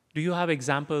 do you have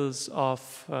examples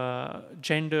of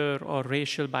gender or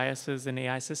racial biases in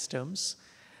AI systems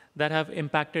that have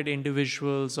impacted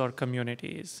individuals or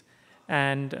communities?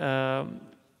 And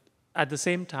at the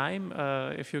same time,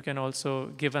 if you can also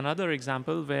give another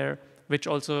example which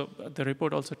also, the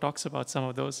report also talks about some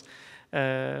of those,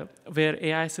 where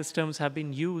AI systems have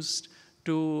been used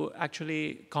to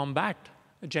actually combat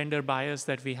gender bias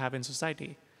that we have in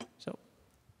society. So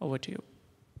over to you.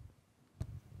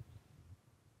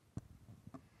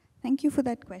 Thank you for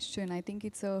that question. I think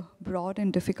it's a broad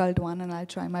and difficult one, and I'll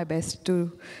try my best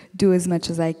to do as much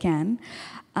as I can.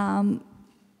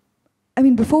 I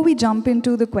mean, before we jump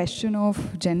into the question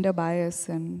of gender bias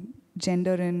and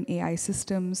gender in AI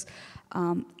systems,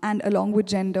 and along with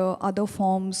gender, other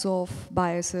forms of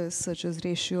biases such as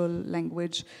racial,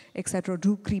 language, etc.,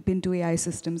 do creep into AI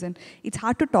systems. And it's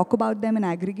hard to talk about them in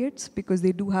aggregates because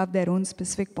they do have their own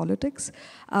specific politics.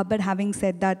 But having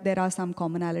said that, there are some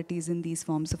commonalities in these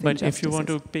forms of injustices. But if you want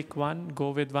to pick one,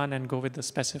 go with one and go with the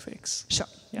specifics. Sure,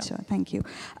 yeah. Sure, thank you.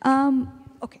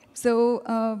 Okay,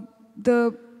 so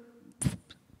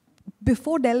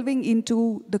before delving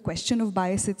into the question of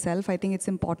bias itself, I think it's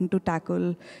important to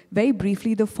tackle very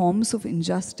briefly the forms of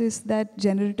injustice that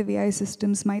generative AI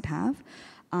systems might have.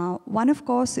 One, of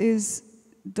course, is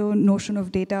the notion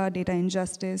of data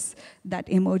injustice that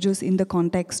emerges in the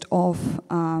context of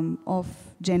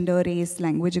gender, race,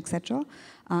 language, etc.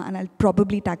 And I'll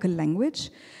probably tackle language.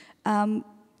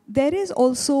 There is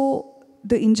also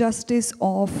the injustice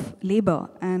of labor,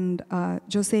 and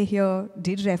Jose here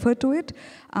did refer to it,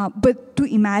 but to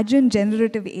imagine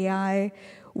generative AI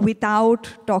without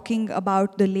talking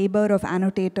about the labor of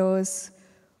annotators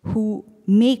who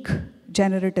make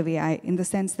generative AI, in the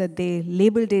sense that they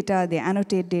label data, they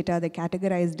annotate data, they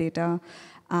categorize data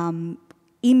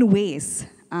in ways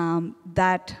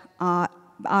that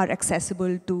are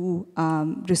accessible to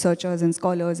researchers and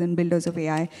scholars and builders of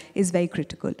AI is very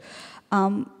critical.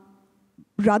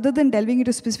 Rather than delving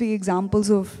into specific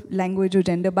examples of language or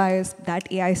gender bias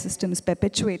that AI systems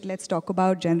perpetuate, let's talk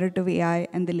about generative AI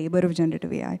and the labor of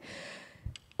generative AI.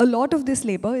 A lot of this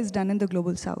labor is done in the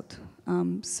global south.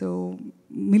 So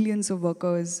millions of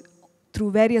workers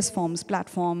through various forms,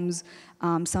 platforms,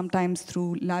 sometimes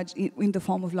through in the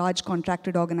form of large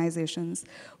contracted organizations,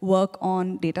 work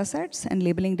on data sets and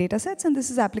labeling data sets, and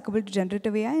this is applicable to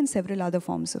generative AI and several other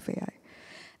forms of AI.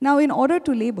 Now, in order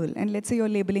to label, and let's say you're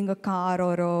labeling a car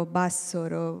or a bus or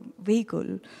a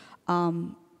vehicle,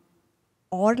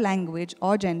 or language,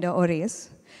 or gender, or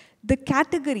race, the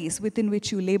categories within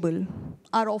which you label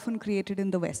are often created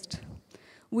in the West,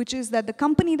 which is that the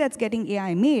company that's getting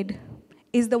AI made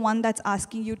is the one that's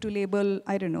asking you to label,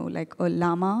 I don't know, like a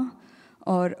llama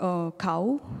or a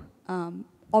cow,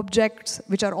 objects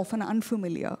which are often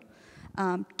unfamiliar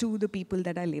to the people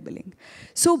that are labeling.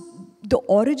 So the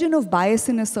origin of bias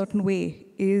in a certain way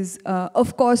is,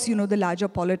 of course, the larger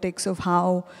politics of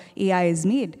how AI is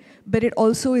made, but it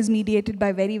also is mediated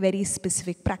by very, very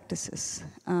specific practices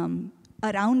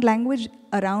around language,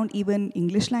 around even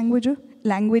English language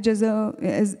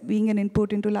as being an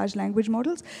input into large language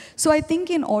models. So I think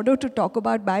in order to talk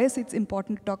about bias, it's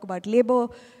important to talk about labor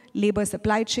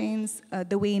supply chains,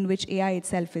 the way in which AI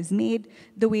itself is made,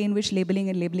 the way in which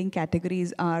labeling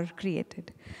categories are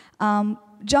created.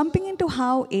 Jumping into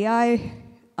how AI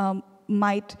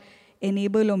might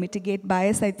enable or mitigate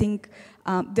bias, I think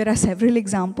there are several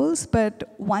examples,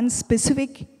 but one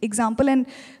specific example, and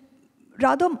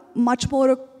rather much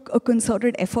more a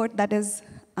concerted effort that has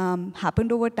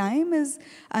happened over time is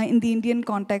in the Indian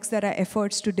context, there are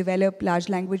efforts to develop large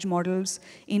language models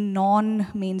in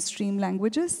non-mainstream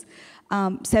languages.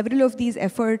 Several of these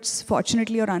efforts,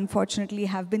 fortunately or unfortunately,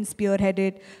 have been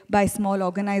spearheaded by small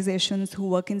organizations who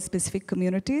work in specific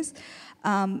communities.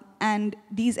 And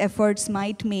these efforts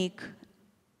might make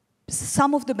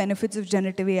some of the benefits of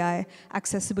generative AI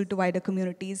accessible to wider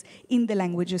communities in the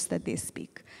languages that they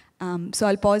speak. So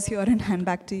I'll pause here and hand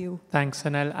back to you. Thanks,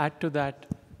 and I'll add to that.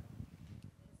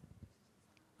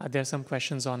 There are some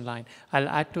questions online. I'll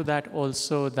add to that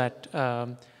also that,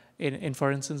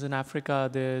 for instance, in Africa,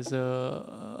 there's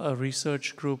a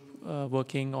research group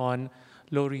working on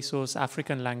low-resource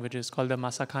African languages called the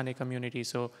Masakhane community.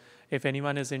 So if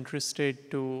anyone is interested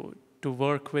to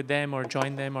work with them or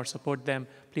join them or support them,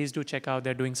 please do check out.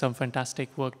 They're doing some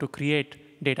fantastic work to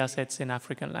create data sets in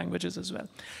African languages as well.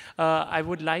 I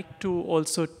would like to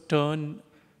also turn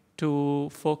to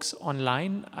folks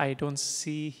online. I don't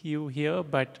see you here,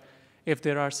 but if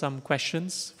there are some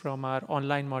questions from our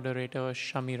online moderator,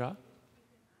 Shamira.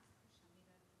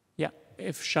 Yeah,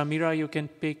 if Shamira, you can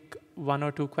pick one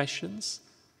or two questions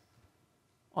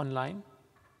online.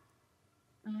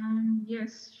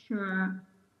 Yes, sure.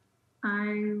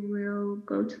 I will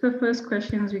go to the first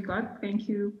questions we got. Thank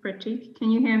you, Pratik.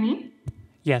 Can you hear me?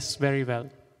 Yes, very well.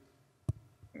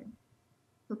 Okay.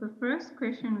 So the first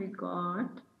question we got,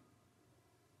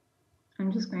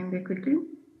 I'm just going there quickly.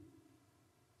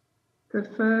 The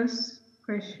first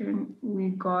question we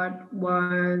got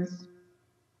was,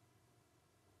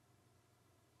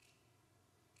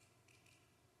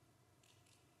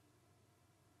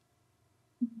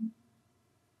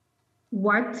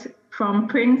 from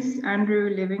Prince Andrew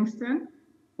Livingston,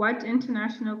 what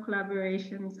international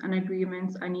collaborations and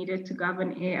agreements are needed to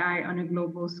govern AI on a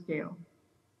global scale?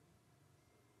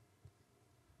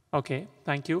 Okay,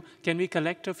 thank you. Can we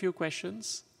collect a few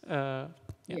questions? Yeah.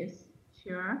 Yes,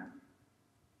 sure.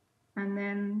 And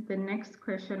then the next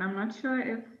question, I'm not sure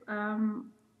if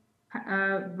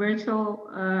virtual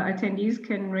attendees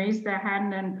can raise their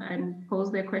hand and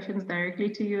pose their questions directly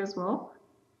to you as well.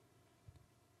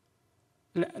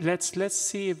 Let's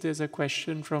see if there's a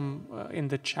question from in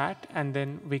the chat, and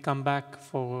then we come back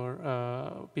for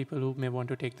people who may want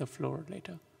to take the floor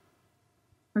later.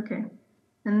 Okay.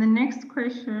 And the next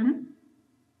question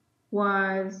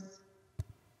was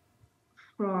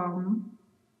from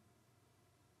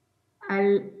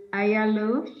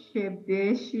Ayalo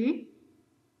Shebeshi,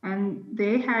 and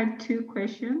they had two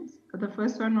questions. The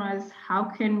first one was, how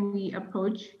can we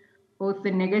approach both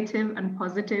the negative and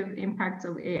positive impacts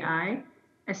of AI,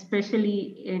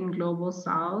 especially in Global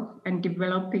South and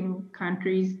developing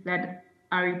countries that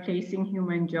are replacing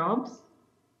human jobs?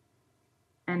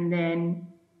 And then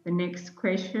the next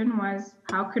question was,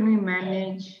 how can we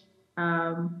manage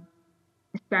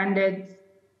standards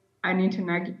and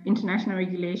international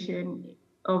regulation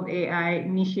of AI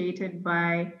initiated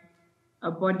by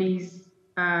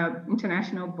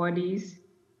international bodies,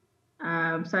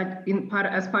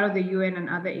 as part of the UN and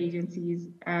other agencies,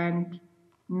 and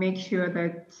make sure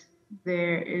that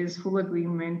there is full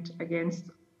agreement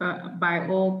by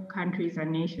all countries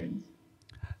and nations.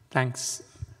 Thanks.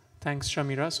 Thanks,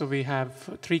 Shamira. So we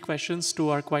have 3 questions. 2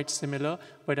 are quite similar,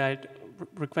 but I'd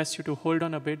request you to hold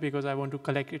on a bit because I want to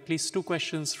collect at least 2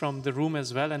 questions from the room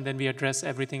as well, and then we address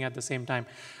everything at the same time.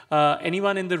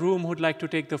 Anyone in the room who'd like to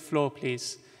take the floor,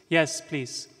 please? Yes,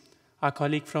 please. Our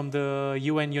colleague from the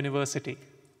UN University.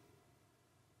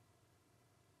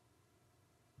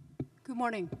 Good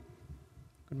morning.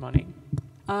 Good morning.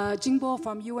 Jingbo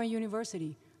from UN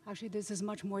University. Actually, this is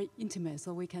much more intimate,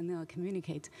 so we can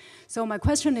communicate. So my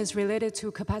question is related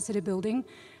to capacity building.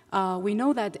 We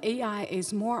know that AI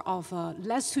is more of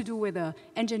less to do with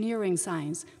engineering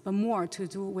science, but more to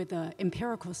do with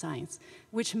empirical science,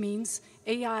 which means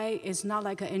AI is not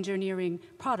like engineering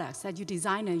products that you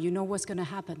design and you know what's going to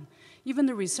happen. Even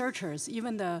the researchers,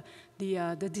 even the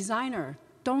designer,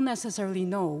 don't necessarily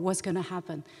know what's going to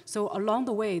happen. So along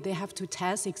the way, they have to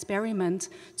test, experiment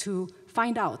to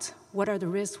find out what are the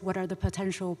risks, what are the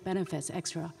potential benefits,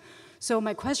 extra. So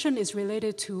my question is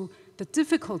related to the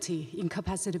difficulty in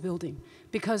capacity building,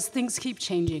 because things keep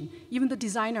changing. Even the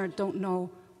designer don't know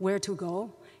where to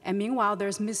go. And meanwhile,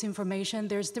 there's misinformation,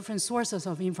 there's different sources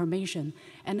of information.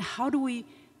 And how do we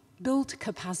build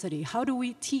capacity? How do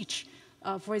we teach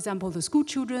for example, the school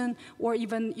children, or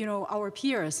even our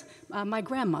peers, my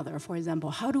grandmother, for example,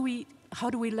 how do we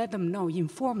let them know,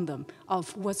 inform them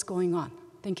of what's going on?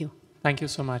 Thank you. Thank you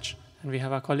so much. And we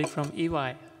have our colleague from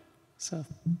EY. So.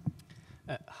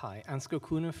 Hi, Ansgar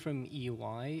Kuhne from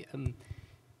EY.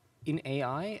 In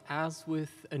AI, as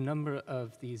with a number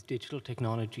of these digital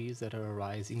technologies that are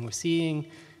arising, we're seeing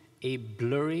a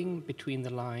blurring between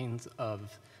the lines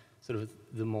of sort of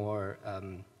the more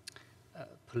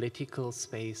political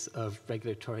space of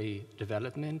regulatory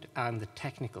development and the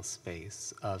technical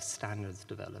space of standards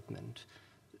development.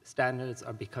 Standards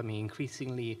are becoming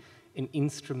increasingly an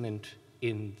instrument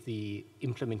in the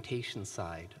implementation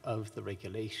side of the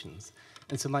regulations.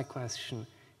 And so my question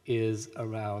is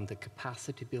around the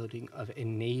capacity building of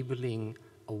enabling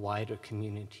a wider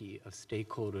community of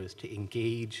stakeholders to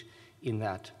engage in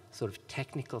that sort of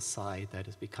technical side that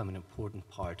has become an important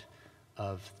part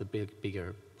of the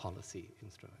bigger policy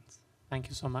instruments. Thank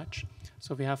you so much.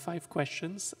 So we have 5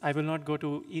 questions. I will not go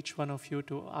to each one of you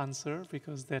to answer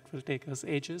because that will take us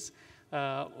ages.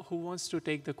 Who wants to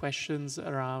take the questions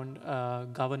around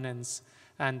governance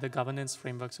and the governance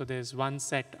framework? So there's one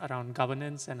set around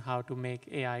governance and how to make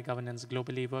AI governance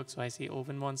globally work. So I see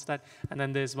Owen wants that. And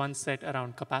then there's one set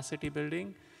around capacity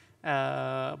building,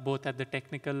 both at the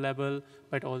technical level,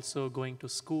 but also going to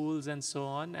schools and so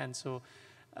on. And so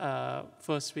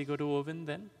first we go to Owen,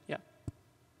 then, yeah.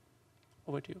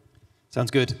 Over to you.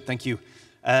 Sounds good, thank you.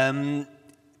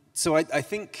 So I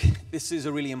think this is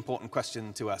a really important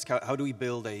question to ask. How do we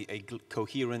build a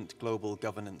coherent global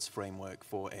governance framework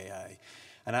for AI?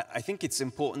 And I think it's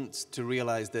important to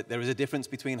realize that there is a difference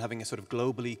between having a sort of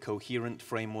globally coherent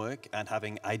framework and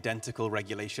having identical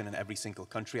regulation in every single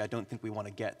country. I don't think we want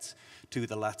to get to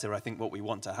the latter. I think what we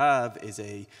want to have is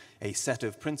a set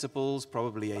of principles,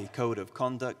 probably a code of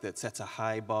conduct that sets a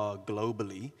high bar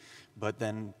globally, but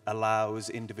then allows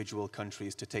individual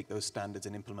countries to take those standards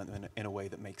and implement them in a way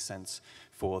that makes sense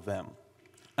for them.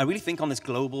 I really think on this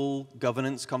global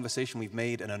governance conversation, we've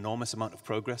made an enormous amount of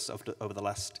progress over the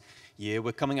last year.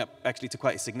 We're coming up actually to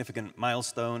quite a significant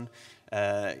milestone.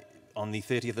 On the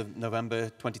 30th of November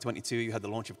 2022, you had the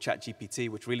launch of ChatGPT,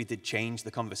 which really did change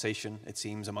the conversation, it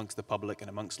seems, amongst the public and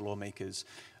amongst lawmakers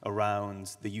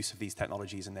around the use of these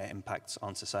technologies and their impacts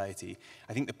on society.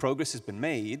 I think the progress has been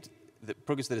made. The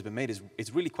progress that has been made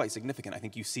is really quite significant. I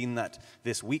think you've seen that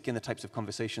this week in the types of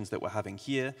conversations that we're having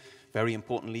here. Very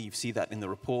importantly, you see that in the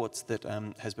reports that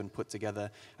has been put together.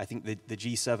 I think the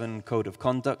G7 Code of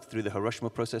Conduct through the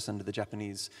Hiroshima process under the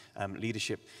Japanese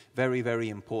leadership, very, very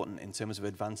important in terms of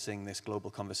advancing this global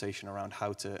conversation around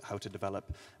how to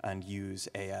develop and use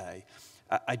AI.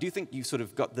 I do think you've sort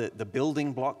of got the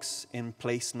building blocks in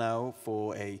place now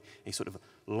for a sort of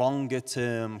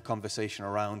longer-term conversation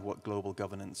around what global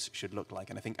governance should look like.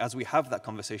 And I think as we have that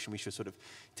conversation, we should sort of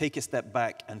take a step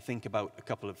back and think about a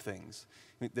couple of things.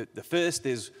 I think the first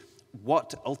is,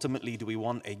 what ultimately do we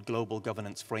want a global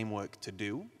governance framework to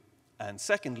do? And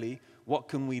secondly, what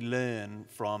can we learn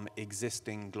from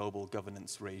existing global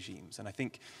governance regimes? And I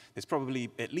think there's probably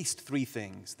at least 3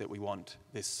 things that we want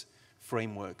this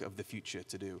framework of the future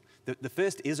to do. The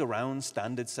first is around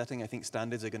standard setting. I think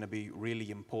standards are going to be really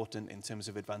important in terms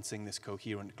of advancing this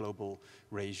coherent global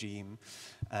regime.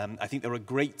 I think there are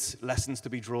great lessons to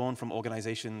be drawn from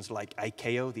organizations like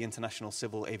ICAO, the International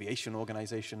Civil Aviation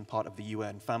Organization, part of the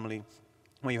UN family,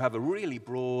 where you have a really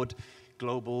broad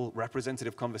global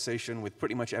representative conversation with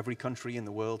pretty much every country in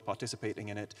the world participating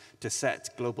in it to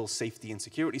set global safety and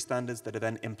security standards that are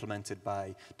then implemented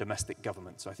by domestic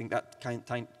governments. So I think that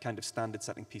kind of standard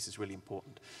setting piece is really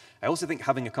important. I also think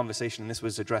having a conversation, and this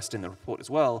was addressed in the report as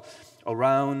well,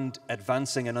 around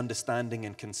advancing an understanding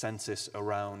and consensus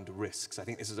around risks. I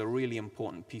think this is a really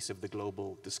important piece of the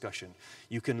global discussion.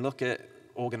 You can look at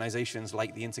organizations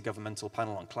like the Intergovernmental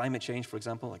Panel on Climate Change, for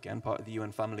example, again, part of the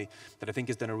UN family, that I think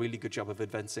has done a really good job of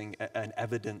advancing an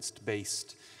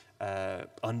evidence-based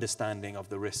understanding of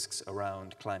the risks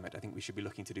around climate. I think we should be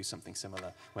looking to do something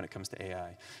similar when it comes to AI.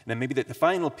 And then maybe the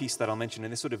final piece that I'll mention,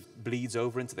 and this sort of bleeds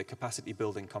over into the capacity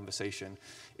building conversation,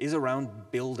 is around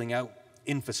building out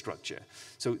infrastructure.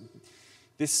 So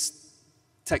this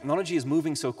technology is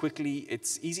moving so quickly,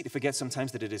 it's easy to forget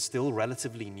sometimes that it is still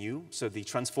relatively new. So the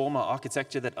transformer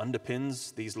architecture that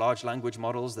underpins these large language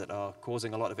models that are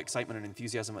causing a lot of excitement and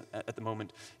enthusiasm at the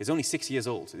moment is only 6 years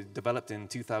old. It developed in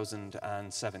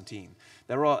 2017.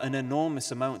 There are an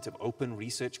enormous amount of open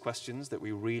research questions that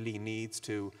we really need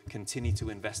to continue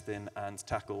to invest in and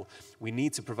tackle. We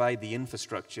need to provide the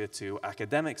infrastructure to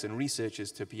academics and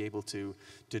researchers to be able to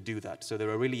do that. So there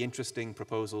are really interesting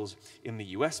proposals in the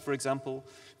US, for example,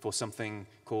 for something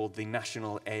called the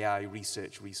National AI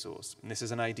Research Resource. And this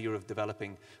is an idea of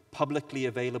developing publicly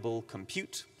available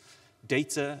compute,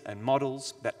 data, and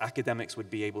models that academics would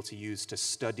be able to use to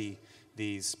study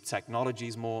these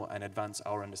technologies more and advance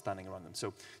our understanding around them.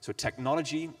 So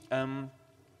technology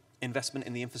investment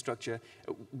in the infrastructure.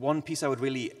 One piece I would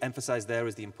really emphasize there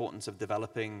is the importance of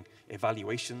developing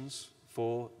evaluations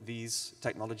for these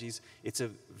technologies. It's a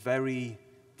very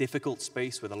difficult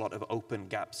space with a lot of open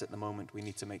gaps at the moment. We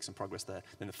need to make some progress there.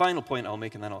 Then the final point I'll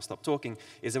make, and then I'll stop talking,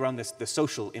 is around the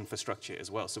social infrastructure as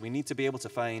well. So we need to be able to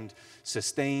find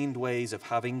sustained ways of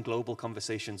having global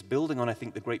conversations, building on, I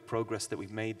think, the great progress that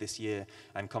we've made this year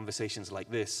and conversations like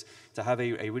this, to have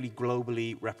a really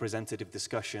globally representative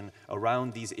discussion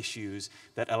around these issues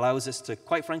that allows us to,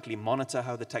 quite frankly, monitor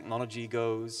how the technology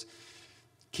goes,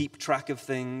 keep track of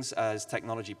things as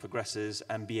technology progresses,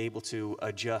 and be able to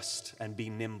adjust and be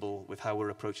nimble with how we're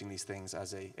approaching these things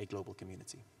as a global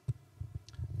community.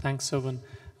 Thanks, Sovan.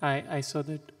 I saw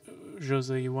that,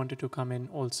 Jose, you wanted to come in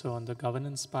also on the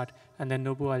governance part. And then,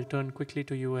 Nobu, I'll turn quickly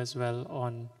to you as well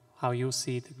on how you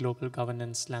see the global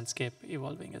governance landscape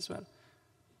evolving as well.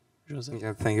 Jose?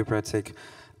 Yeah, thank you, Pratik.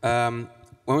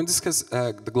 When we discuss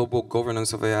the global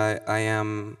governance of AI, I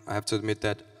have to admit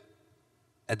that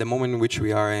at the moment in which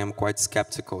we are, I am quite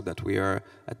skeptical that we are,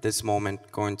 at this moment,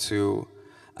 going to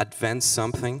advance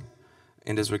something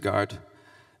in this regard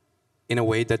in a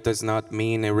way that does not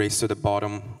mean a race to the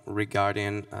bottom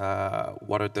regarding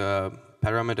what are the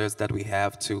parameters that we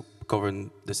have to govern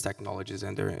these technologies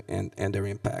and their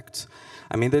impact.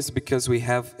 I mean this because we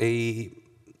have an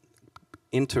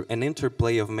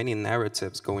interplay of many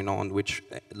narratives going on which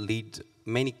lead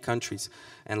many countries,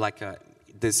 and like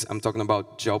I'm talking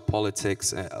about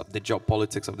geopolitics, the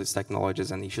geopolitics of these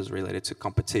technologies and issues related to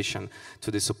competition,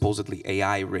 to the supposedly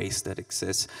AI race that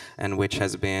exists, and which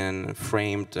has been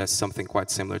framed as something quite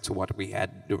similar to what we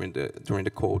had during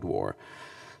the Cold War.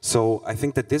 So I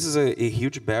think that this is a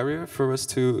huge barrier for us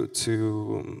to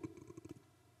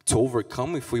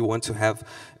overcome if we want to have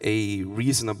a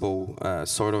reasonable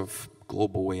sort of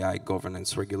global AI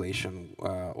governance regulation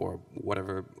or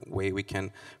whatever way we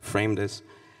can frame this.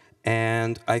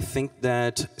 And I think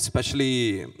that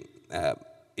especially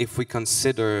if we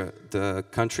consider the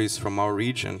countries from our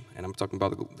region, and I'm talking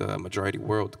about the majority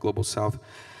world, the global south,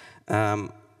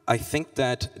 I think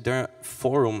that there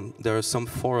are some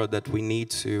fora that we need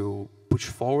to push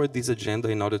forward this agenda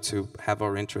in order to have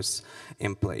our interests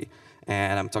in play.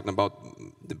 And I'm talking about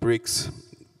the BRICS,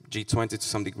 G20 to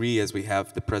some degree, as we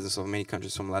have the presence of many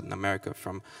countries from Latin America,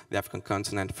 from the African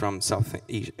continent, from South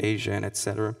Asia, and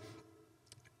etc.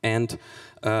 And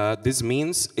this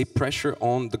means a pressure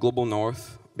on the global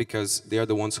north, because they are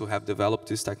the ones who have developed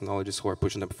these technologies, who are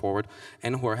pushing them forward,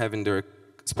 and who are having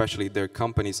especially their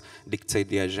companies, dictate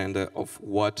the agenda of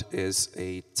what is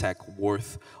a tech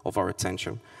worth of our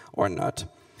attention or not.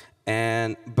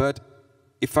 But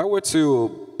if I were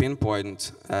to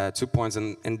pinpoint 2 points,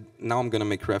 and now I'm going to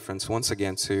make reference once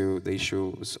again to the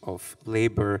issues of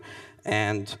labor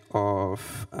and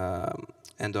of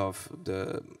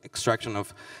the extraction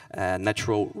of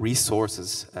natural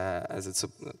resources, as it's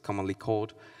commonly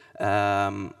called,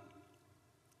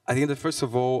 I think that first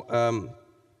of all,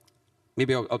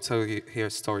 maybe I'll tell you here a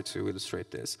story to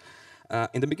illustrate this.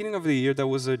 In the beginning of the year, there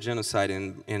was a genocide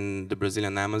in the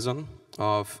Brazilian Amazon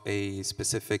of a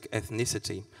specific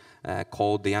ethnicity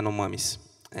called the Yanomamis.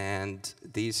 And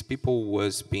these people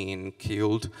was being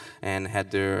killed and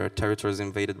had their territories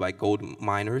invaded by gold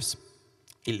miners,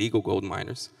 illegal gold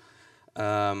miners.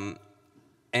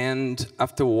 And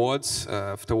afterwards,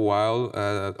 after a while,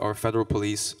 our federal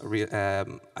police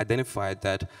identified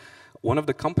that one of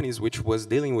the companies which was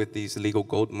dealing with these illegal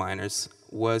gold miners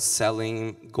was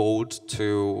selling gold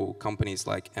to companies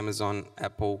like Amazon,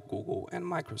 Apple, Google, and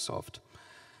Microsoft.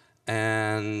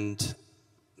 And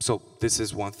so this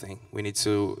is one thing. We need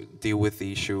to deal with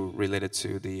the issue related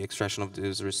to the extraction of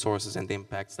these resources and the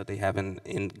impacts that they have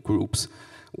in groups,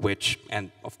 which,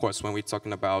 and of course, when we're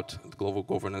talking about the global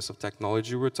governance of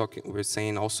technology, we're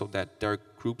saying also that there are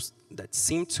groups that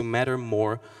seem to matter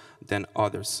more than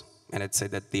others. And I'd say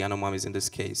that the Yanomamis in this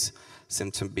case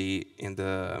seem to be in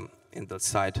the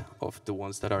side of the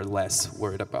ones that are less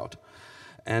worried about.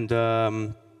 And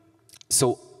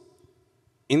so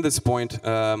in this point,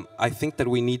 I think that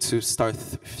we need to start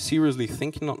seriously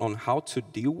thinking on how to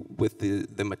deal with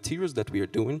the materials that we are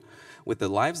doing, with the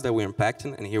lives that we're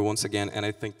impacting. And here once again, and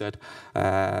I think that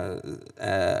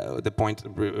the point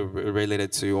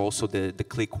related to also the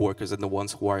click workers and the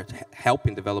ones who are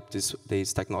helping develop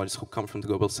these technologies who come from the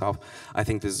global south, I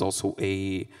think this is also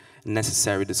a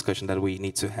necessary discussion that we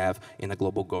need to have in a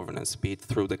global governance, be it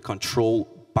through the control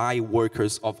by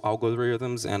workers of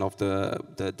algorithms and of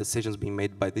the decisions being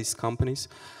made by these companies,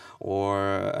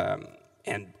 or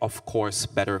and of course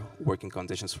better working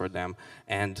conditions for them,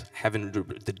 and having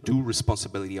the due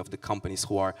responsibility of the companies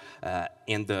who are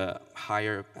in the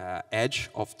higher edge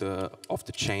of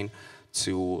the chain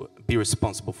to be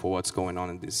responsible for what's going on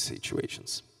in these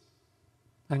situations.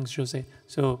 Thanks, Jose.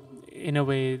 So in a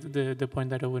way, the point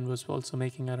that Owen was also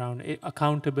making around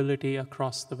accountability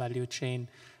across the value chain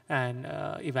and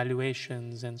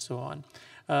evaluations and so on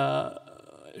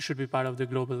should be part of the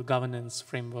global governance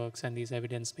frameworks and these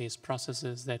evidence-based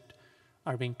processes that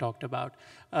are being talked about.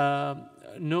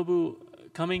 Nobu,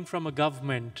 coming from a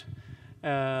government,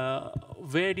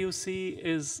 where do you see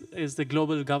is the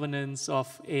global governance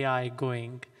of AI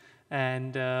going,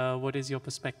 and what is your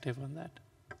perspective on that?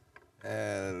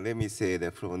 Let me say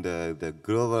that from the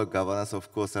global governance, of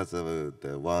course, as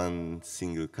the one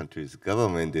single country's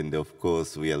government, and of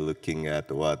course we are looking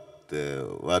at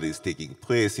what is taking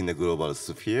place in the global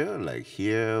sphere, like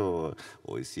here, or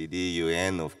OECD,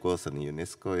 UN, of course, and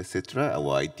UNESCO, etc.,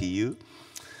 or ITU.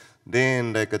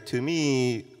 Then, like to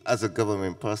me, as a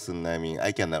government person, I mean,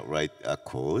 I cannot write a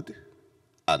code,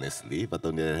 honestly, but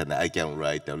on the other hand, I can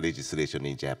write a legislation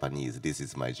in Japanese. This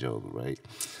is my job, right?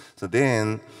 So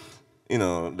then, you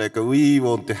know, like we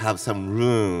want to have some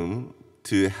room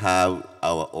to have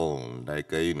our own.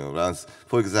 Like, you know,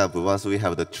 for example, once we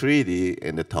have the treaty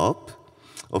in the top,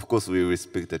 of course we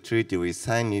respect the treaty, we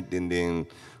sign it, and then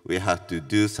we have to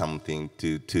do something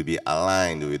to be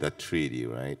aligned with the treaty,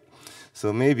 right?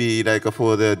 So maybe like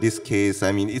for this case,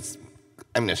 I mean,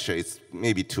 I'm not sure, it's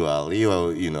maybe too early,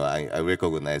 or, you know, I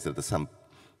recognize that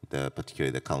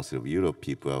particularly the Council of Europe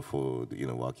people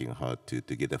are working hard to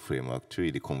get a framework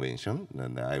treaty convention,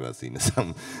 and I was in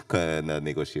some kind of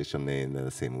negotiation in the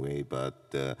same way.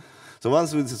 But so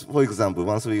for example,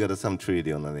 once we got some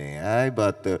treaty on an AI,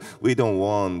 but we don't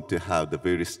want to have the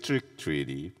very strict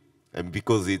treaty, and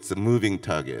because it's a moving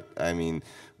target. I mean,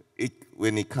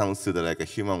 when it comes to a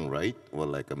human right, or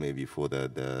maybe for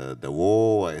the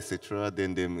war, etc.,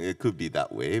 then it could be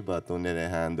that way. But on the other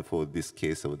hand, for this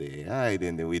case of the AI,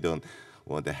 then we don't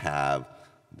want to have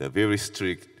the very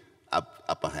strict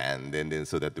upper hand, and then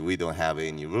so that we don't have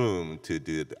any room to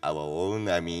do our own.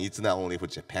 I mean, it's not only for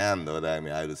Japan, though. I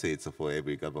mean, I would say it's for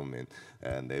every government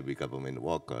and every government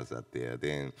workers out there.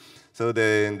 So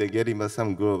then they get him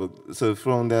some global. So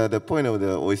from the point of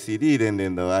the OECD,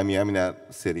 then I mean, I'm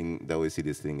not setting the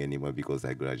OECD thing anymore because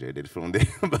I graduated from there.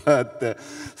 But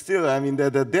still, I mean,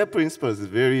 their principles is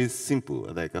very simple,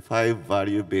 like 5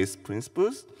 value-based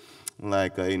principles.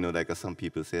 Like, like some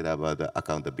people said about the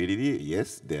accountability.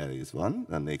 Yes, there is one.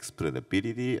 And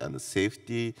explainability and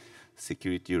safety,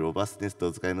 security, robustness,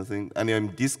 those kind of things.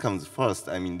 And this comes first.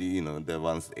 I mean, the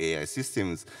ones AI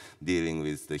systems dealing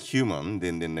with the human,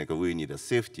 then we need a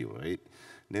safety, right?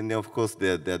 Then, of course,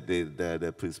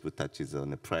 the principle touches on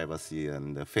the privacy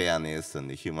and the fairness and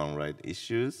the human rights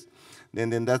issues.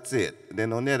 Then that's it.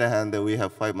 Then on the other hand, we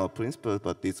have 5 more principles,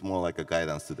 but it's more like a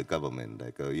guidance to the government.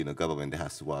 Like, government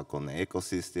has to work on the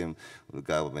ecosystem. The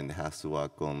government has to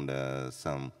work on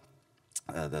some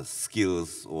the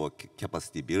skills or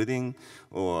capacity building,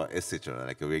 or etc.,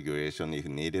 like a regulation if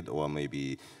needed, or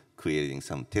maybe creating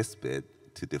some test bed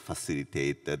to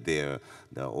facilitate their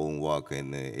own work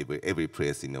in every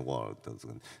place in the world.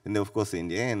 And of course, in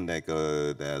the end, like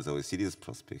there's OECD's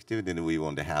perspective, then we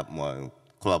want to have more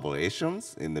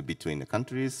collaborations between the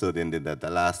countries. So then the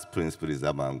last principle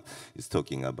is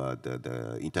talking about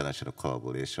the international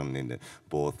collaboration in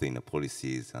both in the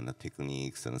policies and the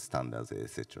techniques and standards,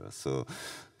 etc. So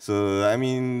I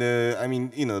mean,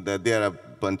 you know, that there are a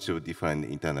bunch of different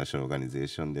international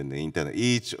organizations, and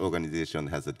each organization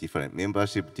has a different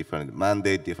membership, different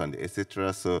mandate, different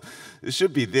etc. So it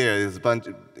should be there. It's a bunch,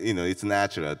 you know, it's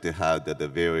natural to have the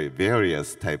very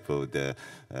various type of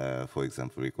for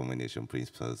example, recommendation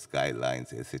principles,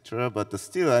 guidelines, etc. But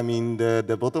still, I mean,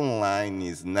 the bottom line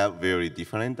is not very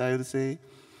different, I would say.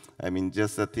 I mean,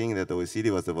 just the thing that OECD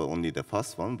was only the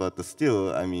first one, but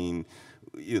still, I mean,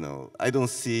 you know, I don't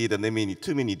see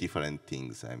too many different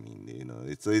things. I mean, you know,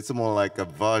 it's more like a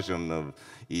version of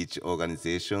each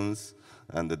organizations,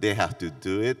 and they have to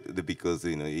do it because,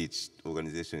 you know, each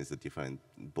organization is a different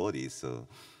body. So,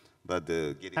 but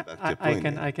getting back to your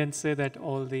point, I can say that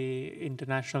all the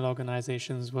international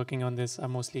organizations working on this are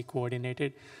mostly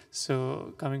coordinated.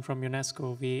 So, coming from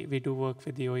UNESCO, we do work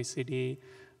with the OECD,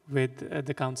 with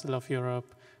the Council of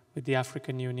Europe, with the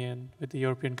African Union, with the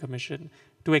European Commission,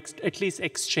 to at least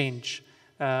exchange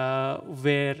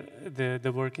where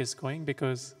the work is going,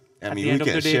 because I mean, we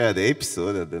can share the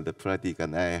episode. The Pratik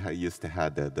and I used to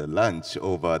have the lunch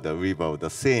over the river of the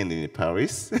Seine in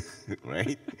Paris,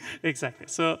 right? Exactly.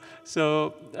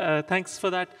 So thanks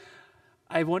for that.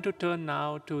 I want to turn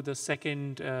now to the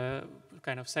second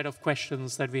kind of set of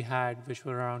questions that we had, which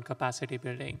were around capacity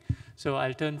building. So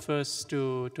I'll turn first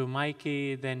to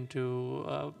Mikey, then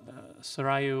to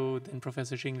Sorayu, then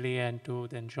Professor Jingli, and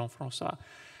then Jean-François.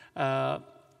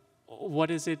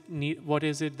 What is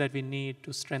it that we need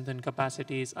to strengthen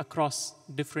capacities across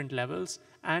different levels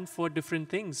and for different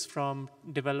things, from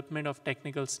development of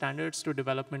technical standards to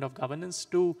development of governance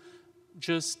to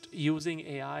just using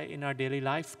AI in our daily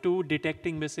life to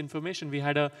detecting misinformation? We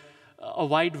had a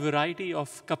wide variety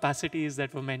of capacities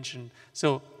that were mentioned.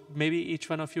 So maybe each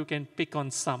one of you can pick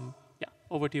on some. Yeah,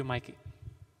 over to you, Mikey.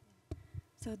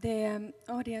 So the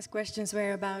audience questions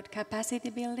were about capacity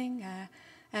building,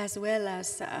 as well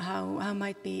as how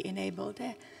might be enabled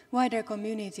a wider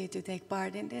community to take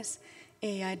part in this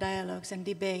AI dialogues and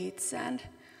debates. And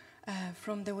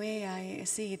from the way I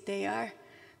see it, they are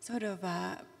sort of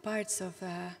parts of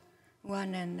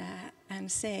one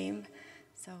and same.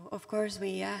 So of course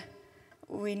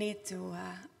we need to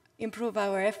improve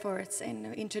our efforts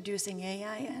in introducing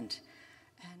AI and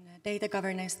data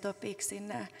governance topics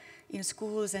in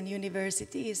schools and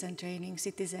universities, and training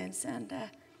citizens and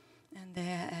the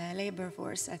labor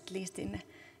force, at least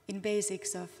in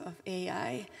basics of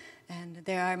AI. And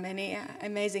there are many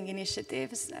amazing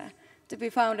initiatives to be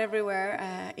found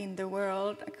everywhere in the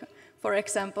world. For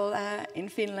example, in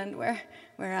Finland, where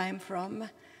I'm from,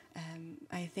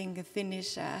 I think the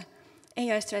Finnish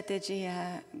AI strategy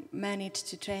managed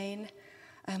to train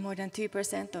more than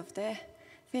 2% of the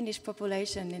Finnish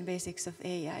population in basics of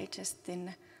AI just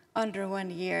in under 1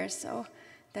 year. So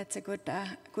that's a good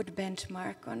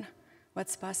benchmark on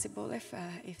what's possible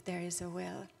if there is a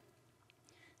will.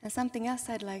 And something else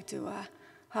I'd like to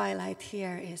highlight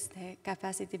here is the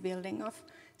capacity building of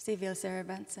civil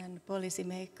servants and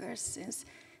policymakers, since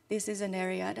this is an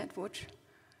area that would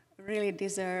really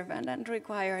deserve and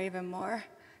require even more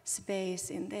space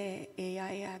in the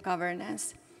AI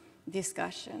governance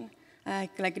discussion.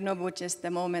 Like Nobu just a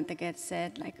moment ago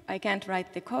said, like, I can't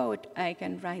write the code, I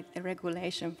can write the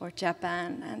regulation for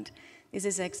Japan. And this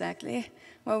is exactly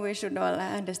what we should all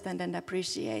understand and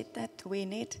appreciate, that we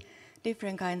need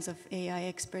different kinds of AI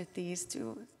expertise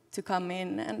to come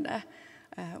in and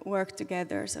work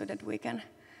together so that we can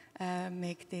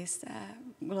make this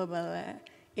global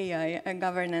AI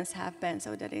governance happen,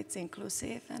 so that it's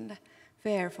inclusive and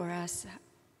fair for us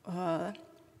all.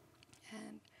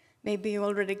 And maybe you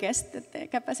already guessed that the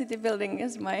capacity building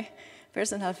is my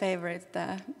personal favorite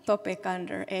topic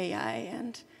under AI.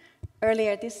 And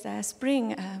earlier this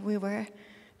spring, we were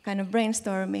kind of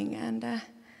brainstorming and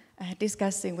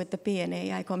discussing with the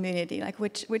PNAI community, like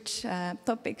which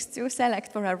topics to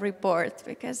select for our report,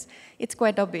 because it's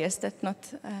quite obvious that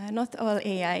not all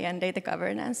AI and data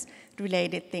governance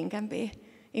related thing can be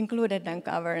included and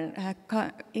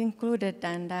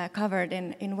covered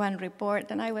in one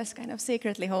report. And I was kind of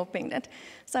secretly hoping that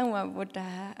someone would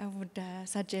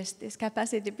suggest this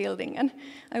capacity building, and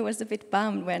I was a bit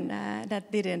bummed when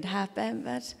that didn't happen.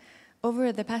 But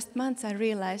over the past months, I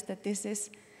realized that this is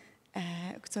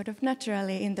sort of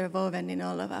naturally interwoven in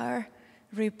all of our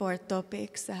report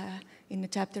topics in the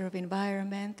chapter of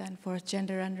environment and for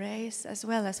gender and race, as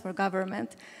well as for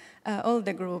government. All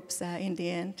the groups in the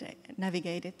end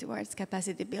navigated towards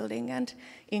capacity building and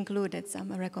included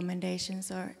some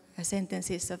recommendations or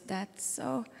sentences of that.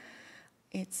 So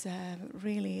it's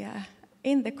really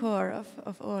in the core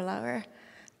of all our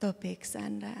topics,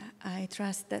 and I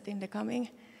trust that in the coming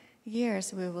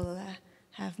years we will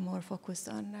have more focus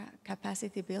on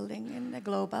capacity building in the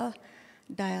global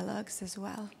dialogues as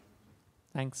well.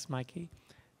 Thanks, Mikey.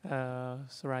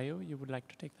 Sorayo, you would like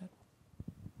to take that?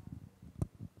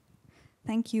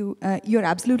 Thank you. You're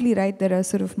absolutely right. There are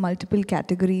sort of multiple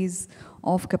categories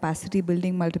of capacity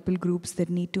building, multiple groups that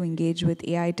need to engage with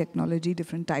AI technology,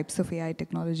 different types of AI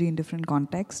technology in different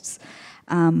contexts.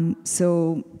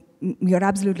 So you're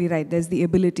absolutely right. There's the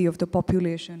ability of the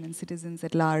population and citizens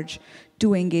at large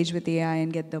to engage with AI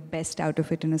and get the best out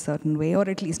of it in a certain way, or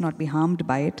at least not be harmed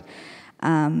by it.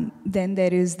 Then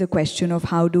there is the question of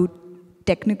how do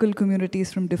technical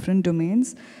communities from different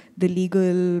domains, the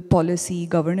legal, policy,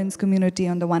 governance community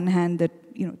on the one hand, the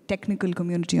technical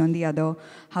community on the other,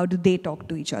 how do they talk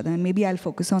to each other? And maybe I'll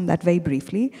focus on that very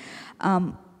briefly.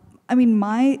 I mean,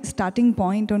 my starting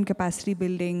point on capacity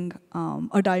building,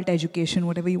 adult education,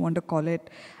 whatever you want to call it,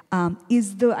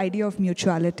 is the idea of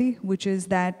mutuality, which is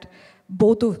that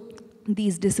both of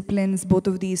these disciplines, both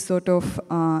of these sort of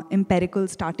empirical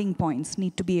starting points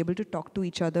need to be able to talk to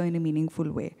each other in a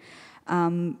meaningful way.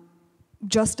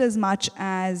 Just as much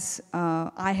as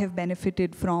I have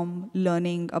benefited from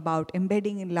learning about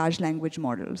embedding in large language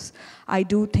models, I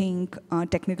do think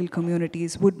technical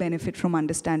communities would benefit from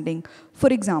understanding,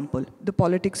 for example, the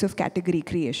politics of category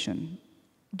creation,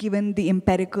 given the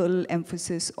empirical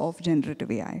emphasis of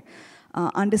generative AI.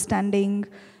 Understanding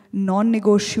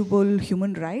non-negotiable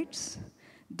human rights,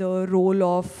 the role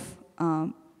of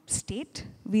state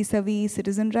vis-a-vis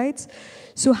citizen rights.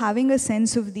 So having a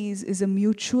sense of these is a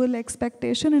mutual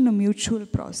expectation and a mutual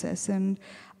process. And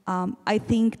I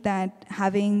think that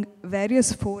having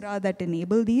various fora that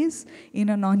enable these in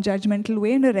a non-judgmental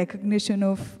way and a recognition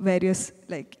of various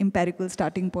empirical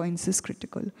starting points is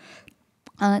critical.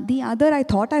 The other, I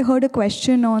thought I heard a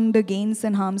question on the gains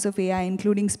and harms of AI,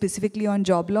 including specifically on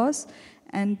job loss.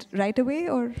 And right away,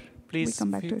 or please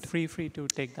come back to it? Feel free to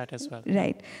take that as well.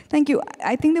 Right. Thank you.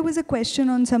 I think there was a question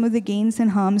on some of the gains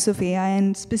and harms of AI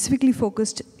and specifically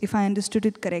focused, if I understood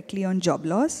it correctly, on job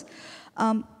loss.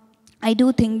 I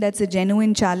do think that's a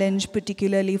genuine challenge,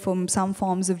 particularly from some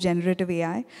forms of generative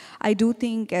AI. I do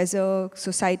think as a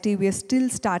society, we are still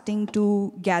starting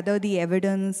to gather the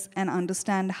evidence and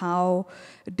understand how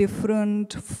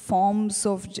different forms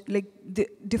of,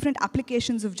 different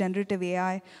applications of generative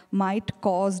AI might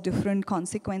cause different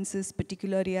consequences,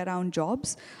 particularly around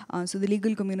jobs. So the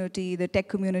legal community, the tech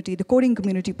community, the coding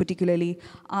community particularly,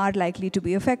 are likely to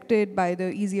be affected by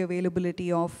the easy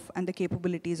availability of and the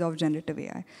capabilities of generative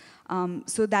AI.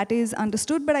 So that is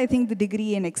understood, but I think the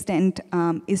degree and extent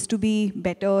is to be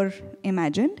better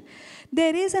imagined.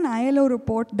 There is an ILO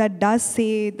report that does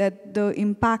say that the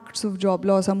impacts of job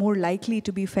loss are more likely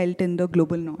to be felt in the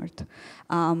global north.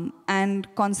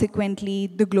 And consequently,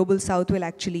 the global south will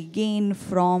actually gain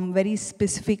from very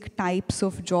specific types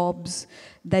of jobs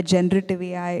that generative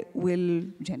AI will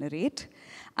generate.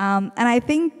 And I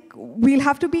think we'll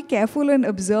have to be careful and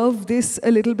observe this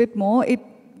a little bit more.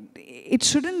 It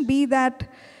shouldn't be that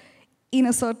in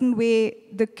a certain way,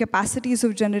 the capacities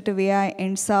of generative AI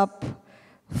ends up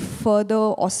further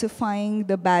ossifying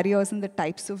the barriers and the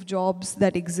types of jobs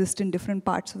that exist in different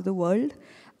parts of the world,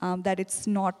 that it's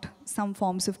not some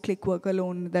forms of click work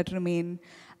alone that remain,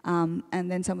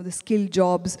 and then some of the skilled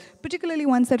jobs, particularly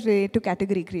ones that relate to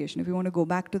category creation, if you want to go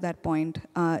back to that point,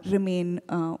 remain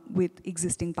with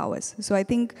existing powers. So I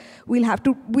think we'll have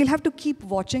to keep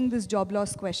watching this job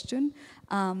loss question,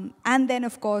 and then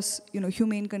of course,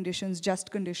 humane conditions, just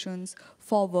conditions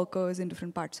for workers in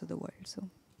different parts of the world. So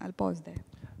I'll pause there.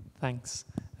 Thanks.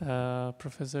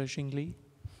 Professor Xingli?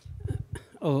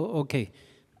 Oh, okay.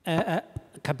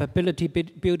 Capability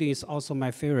building is also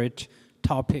my favorite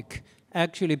topic.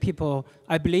 Actually,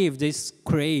 I believe this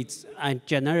creates, and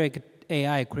generic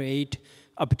AI create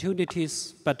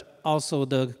opportunities, but also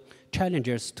the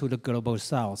challenges to the global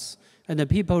south. And the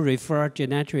people refer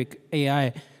generic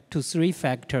AI to three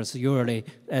factors usually.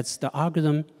 That's the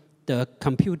algorithm, the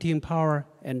computing power,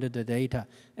 and the data.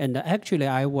 And actually,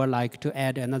 I would like to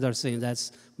add another thing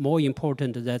that's more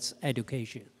important, that's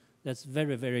education. That's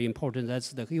very, very important.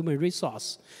 That's the human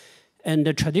resource. And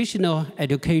the traditional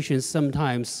education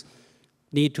sometimes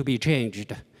need to be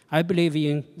changed. I believe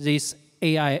in this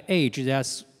AI age,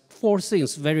 there's 4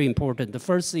 things very important. The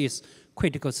first is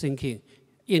critical thinking.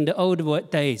 In the old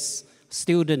days,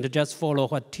 students just follow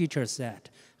what teacher said.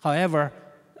 However,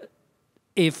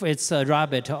 if it's a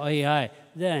rabbit or AI,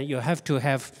 then you have to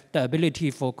have the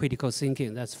ability for critical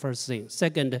thinking. That's first thing.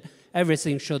 Second,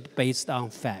 everything should be based on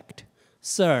fact.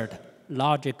 Third,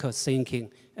 logical thinking.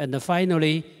 And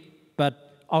finally, but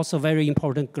also very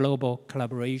important, global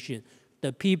collaboration.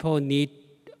 The people need,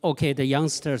 the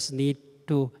youngsters need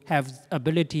to have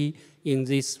ability in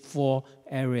these 4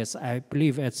 areas. I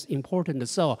believe it's important.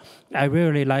 So I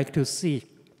really like to see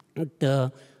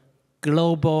the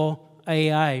global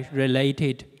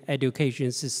AI-related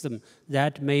education system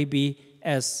that maybe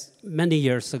as many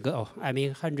years ago,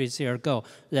 hundreds of years ago,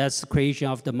 that's the creation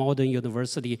of the modern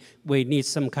university. We need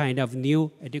some kind of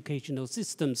new educational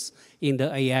systems in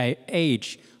the AI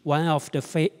age. One of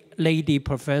the lady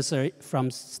professor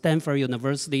from Stanford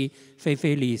University,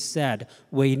 Fei Li, said,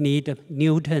 we need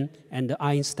Newton and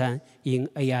Einstein in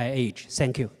AI age.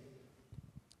 Thank you.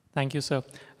 Thank you, sir.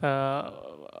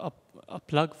 A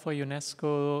plug for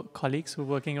UNESCO colleagues who are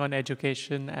working on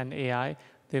education and AI.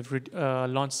 They've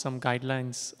launched some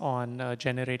guidelines on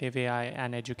generative AI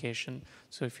and education.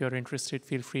 So if you're interested,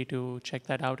 feel free to check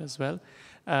that out as well.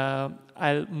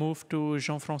 I'll move to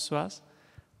Jean-François.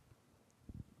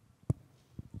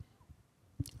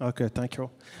 Okay, thank you.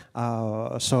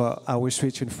 So I will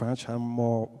switch in French. I'm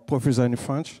more proficient in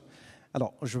French.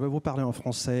 Alors, je vais vous parler en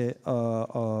français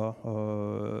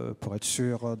pour être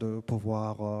sûr de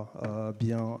pouvoir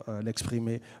bien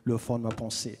l'exprimer, le fond de ma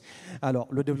pensée. Alors,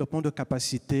 le développement de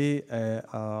capacité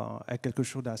est quelque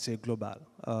chose d'assez global.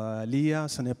 L'IA,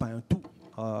 ce n'est pas un tout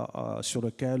sur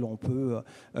lequel on peut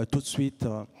tout de suite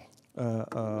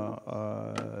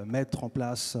mettre en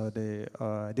place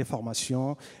des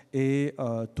formations et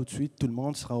tout de suite, tout le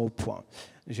monde sera au point.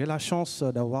 J'ai la chance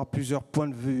d'avoir plusieurs points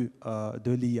de vue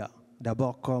de l'IA.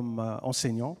 D'abord comme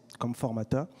enseignant, comme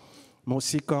formateur, mais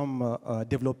aussi comme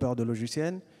développeur de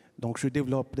logiciels. Donc, je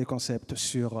développe des concepts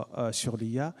sur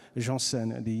l'IA,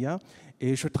 j'enseigne l'IA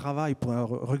et je travaille pour un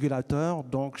régulateur.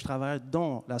 Donc, je travaille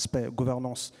dans l'aspect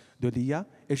gouvernance de l'IA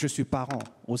et je suis parent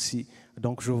aussi.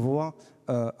 Donc, je vois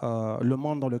le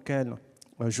monde dans lequel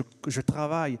je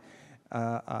travaille,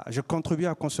 je contribue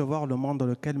à concevoir le monde dans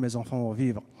lequel mes enfants vont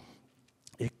vivre.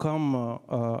 Et comme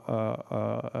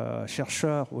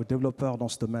chercheur ou développeur dans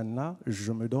ce domaine-là,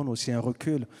 je me donne aussi un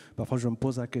recul. Parfois, je me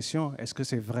pose la question, est-ce que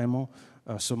c'est vraiment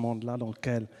ce monde-là dans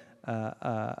lequel,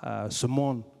 ce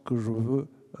monde que je veux,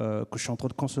 que je suis en train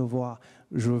de concevoir,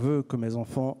 je veux que mes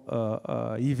enfants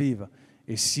y vivent?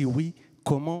 Et si oui,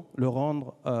 comment le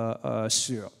rendre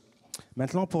sûr?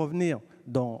 Maintenant, pour revenir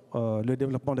dans le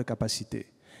développement de capacités.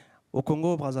 Au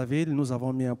Congo-Brazzaville, nous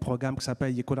avons mis un programme qui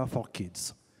s'appelle Yekola for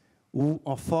Kids, où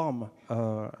on forme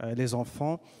les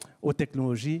enfants aux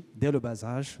technologies dès le bas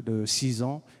âge, de 6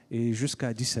 ans et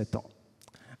jusqu'à 17 ans.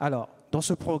 Alors, dans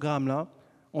ce programme-là,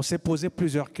 on s'est posé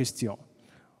plusieurs questions.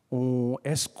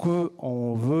 Est-ce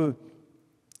qu'on veut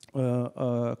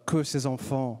que ces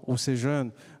enfants ou ces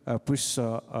jeunes puissent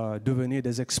devenir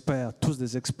des experts, tous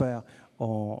des experts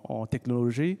en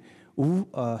technologie, ou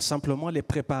simplement les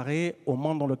préparer au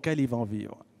monde dans lequel ils vont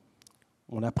vivre?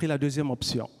 On a pris la deuxième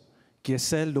option, qui est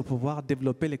celle de pouvoir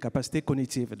développer les capacités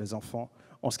cognitives des enfants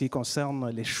en ce qui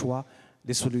concerne les choix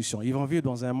des solutions. Ils vont vivre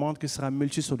dans un monde qui sera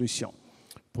multi-solutions.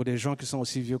 Pour des gens qui sont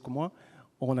aussi vieux que moi,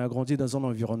 on a grandi dans un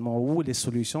environnement où les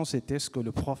solutions, c'était ce que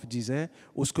le prof disait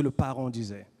ou ce que le parent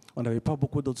disait. On n'avait pas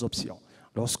beaucoup d'autres options.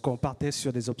 Lorsqu'on partait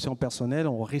sur des options personnelles,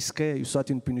 on risquait soit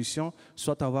une punition,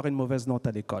 soit avoir une mauvaise note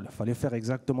à l'école. Il fallait faire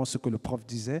exactement ce que le prof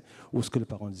disait ou ce que le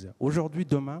parent disait. Aujourd'hui,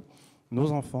 demain,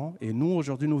 nos enfants, et nous,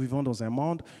 aujourd'hui, nous vivons dans un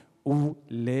monde où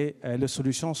les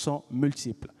solutions sont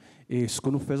multiples. Et ce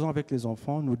que nous faisons avec les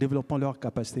enfants, nous développons leur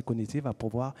capacité cognitive à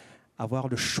pouvoir avoir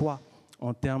le choix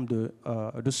en termes de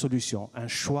solutions, un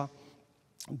choix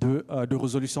de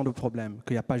résolution de problèmes,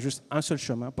 qu'il n'y a pas juste un seul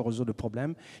chemin pour résoudre le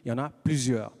problème, il y en a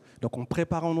plusieurs. Donc, en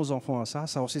préparant nos enfants à ça,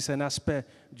 ça aussi c'est un aspect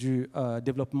du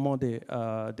développement des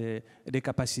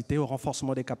capacités, au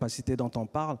renforcement des capacités dont on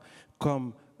parle,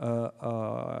 comme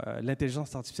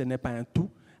l'intelligence artificielle n'est pas un tout.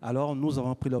 Alors, nous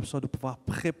avons pris l'option de pouvoir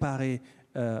préparer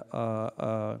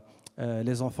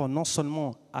les enfants non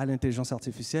seulement à l'intelligence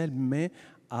artificielle, mais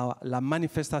à la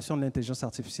manifestation de l'intelligence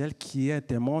artificielle qui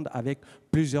est un monde avec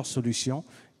plusieurs solutions.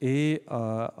 Et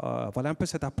voilà un peu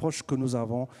cette approche que nous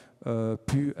avons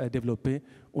pu développer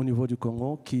au niveau du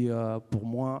Congo qui, pour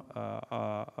moi,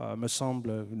 nous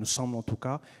semble en tout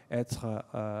cas être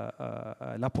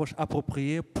l'approche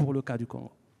appropriée pour le cas du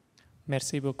Congo.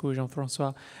 Merci beaucoup,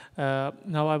 Jean-François.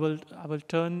 Now I will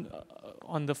turn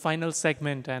on the final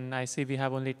segment, and I see we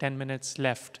have only 10 minutes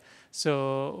left.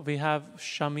 So we have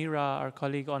Shamira, our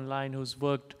colleague online, who's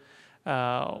worked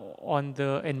on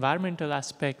the environmental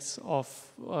aspects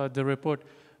of the report.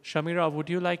 Shamira, would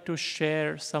you like to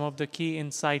share some of the key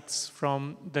insights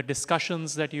from the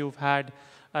discussions that you've had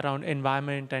around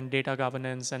environment and data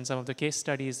governance and some of the case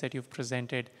studies that you've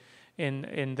presented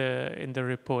in the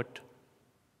report?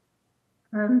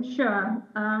 Sure.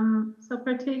 So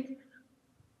Pratik,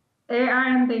 AI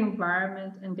and the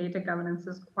environment and data governance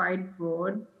is quite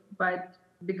broad, but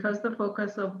because the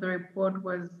focus of the report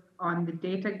was on the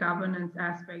data governance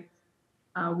aspects,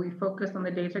 we focused on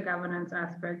the data governance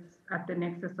aspects at the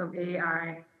nexus of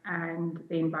AI and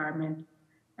the environment.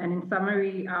 And in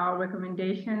summary, our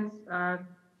recommendations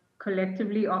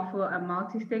collectively offer a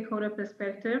multi-stakeholder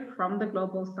perspective from the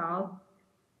Global South,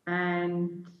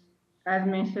 and as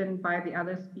mentioned by the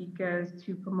other speakers,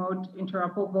 to promote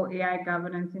interoperable AI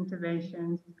governance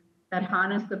interventions that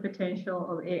harness the potential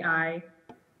of AI.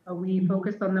 We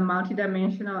focused on the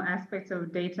multidimensional aspects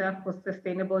of data for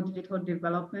sustainable digital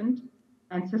development.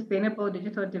 And sustainable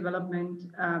digital development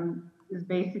is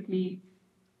basically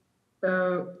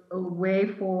a way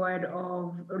forward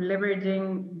of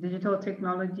leveraging digital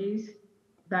technologies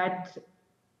that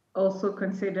also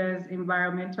considers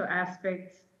environmental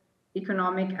aspects,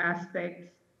 economic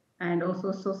aspects, and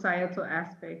also societal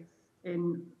aspects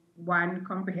in one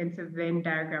comprehensive Venn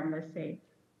diagram, let's say.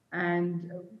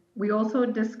 And we also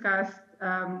discussed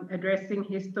addressing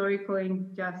historical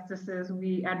injustices.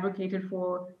 We advocated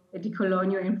for a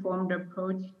decolonial informed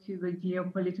approach to the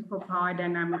geopolitical power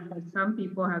dynamics that some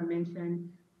people have mentioned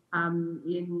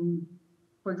in,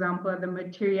 for example, the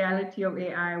materiality of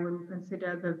AI when we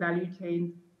consider the value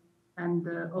chains and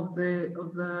of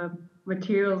the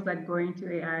materials that go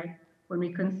into AI. When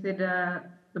we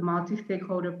consider the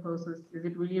multi-stakeholder process, is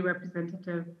it really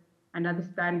representative, and are the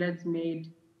standards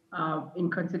made in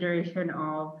consideration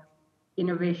of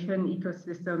innovation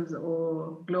ecosystems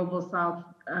or Global South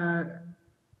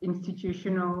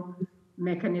institutional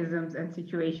mechanisms and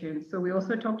situations. So we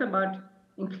also talked about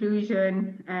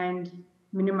inclusion and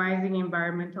minimizing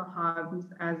environmental harms,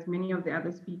 as many of the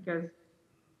other speakers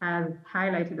have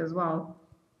highlighted as well.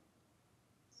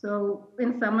 So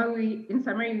in summary,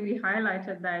 we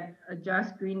highlighted that a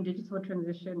just green digital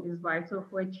transition is vital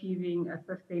for achieving a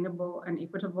sustainable and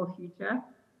equitable future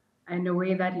in a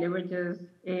way that leverages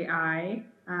AI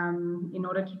in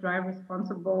order to drive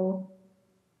responsible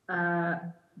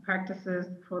practices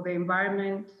for the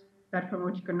environment that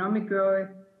promote economic growth,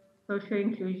 social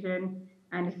inclusion,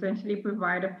 and essentially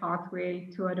provide a pathway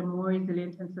toward a more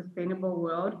resilient and sustainable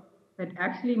world that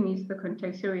actually meets the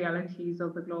contextual realities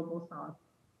of the Global South.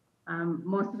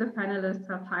 Most of the panelists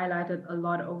have highlighted a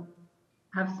lot of,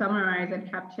 have summarized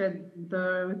and captured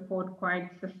the report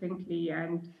quite succinctly.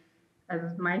 And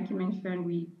as Mikey mentioned,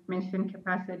 we mentioned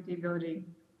capacity building.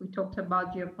 We talked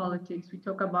about geopolitics. We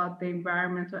talked about the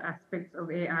environmental aspects of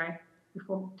AI. We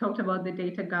talked about the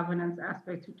data governance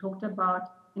aspects. We talked about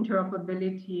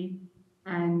interoperability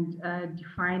and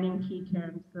defining key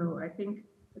terms. So I think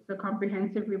it's a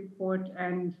comprehensive report,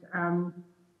 and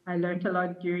I learned a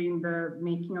lot during the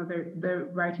making of the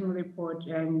writing report,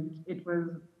 and it was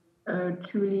a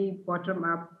truly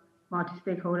bottom-up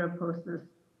multi-stakeholder process.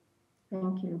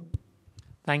 Thank you.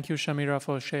 Thank you, Shamira,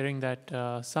 for sharing that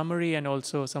summary and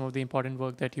also some of the important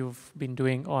work that you've been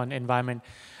doing on environment.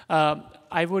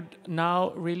 I would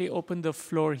now really open the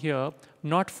floor here,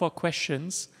 not for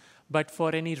questions, but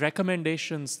for any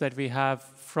recommendations that we have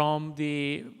from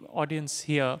the audience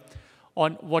here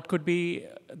on what could be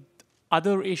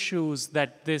other issues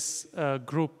that this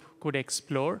group could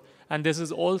explore. And this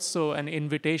is also an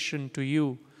invitation to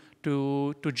you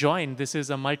to join. This is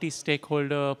a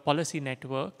multi-stakeholder policy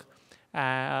network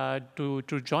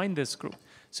to join this group.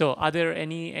 So are there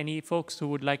any folks who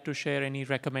would like to share any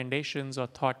recommendations or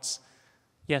thoughts?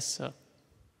 Yes, sir.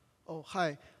 Oh,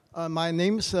 hi. My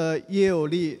name is Yeo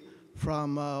Li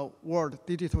from World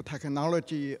Digital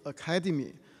Technology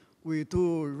Academy. We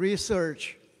do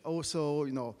research, also,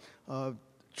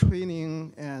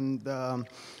 training and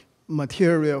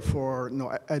material for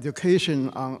education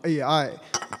on AI.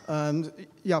 And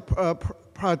yeah,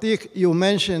 Pratik, you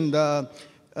mentioned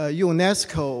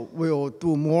UNESCO will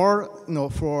do more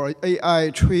for AI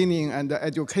training and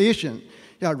education.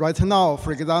 Yeah, right now,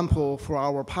 for example, for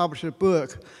our published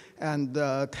book and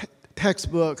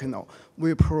textbook,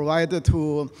 we provide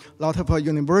to a lot of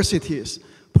universities,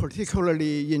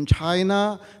 particularly in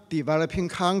China, developing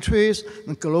countries,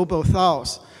 and Global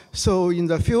South. So in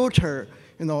the future,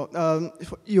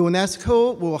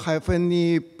 UNESCO will have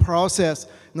any process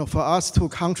for us to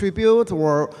contribute,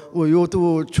 or will you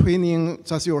do training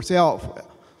just yourself?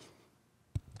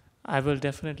 I will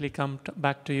definitely come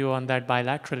back to you on that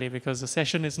bilaterally, because the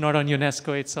session is not on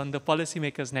UNESCO, it's on the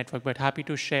Policymakers Network, but happy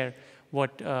to share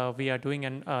what we are doing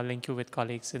and link you with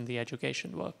colleagues in the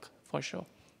education work, for sure.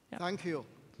 Yeah. Thank you.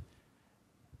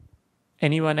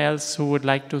 Anyone else who would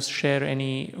like to share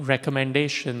any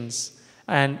recommendations?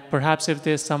 And perhaps if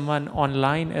there's someone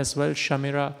online as well,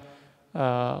 Shamira.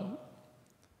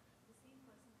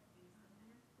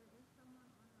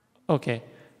 Okay.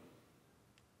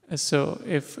 So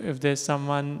if there's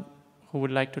someone who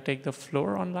would like to take the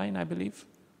floor online, I believe.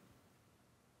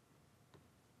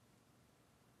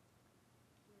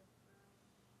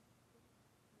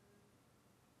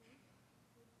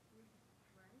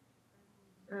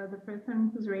 The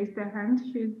person who's raised their hand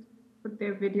should put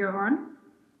their video on.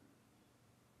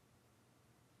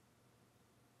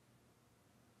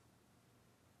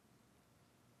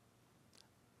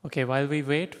 Okay, while we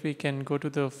wait, we can go to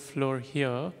the floor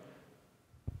here.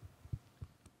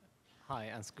 Hi,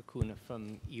 Ansgar Kuna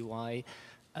from EY.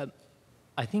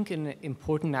 I think an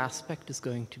important aspect is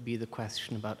going to be the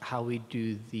question about how we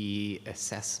do the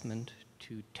assessment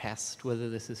to test whether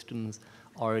the systems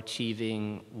are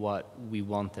achieving what we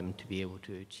want them to be able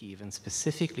to achieve. And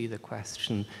specifically, the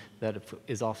question that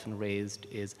is often raised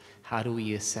is, how do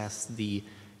we assess the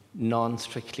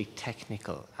non-strictly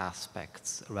technical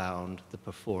aspects around the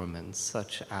performance,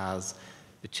 such as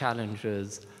the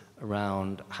challenges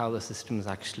around how the system is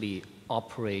actually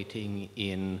operating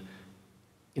in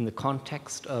the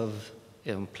context of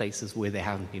places where they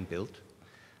haven't been built,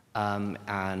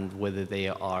 and whether they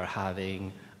are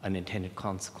having unintended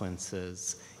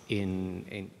consequences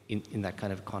in that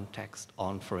kind of context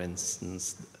on, for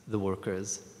instance, the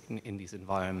workers in these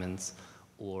environments,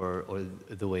 or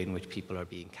the way in which people are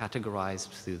being categorized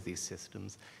through these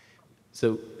systems.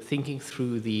 So thinking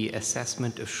through the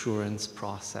assessment assurance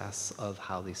process of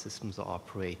how these systems are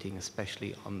operating,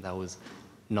 especially on those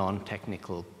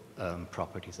non-technical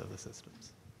properties of the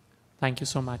systems. Thank you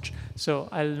so much. So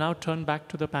I'll now turn back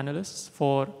to the panelists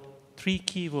for 3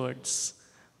 keywords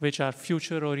which are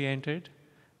future-oriented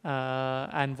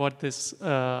and what this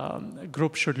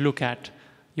group should look at.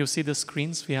 You see the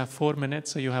screens, we have 4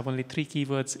 minutes, so you have only 3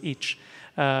 keywords each.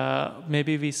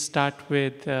 Maybe we start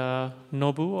with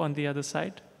Nobu on the other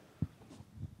side.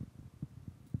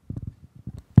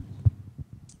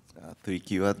 3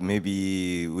 keywords,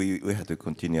 maybe we have to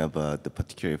continue about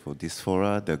particularly for this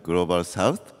fora, the Global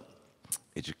South,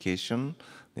 education,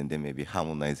 and then maybe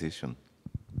harmonization.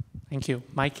 Thank you.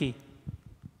 Mikey.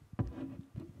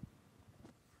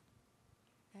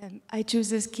 I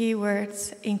choose as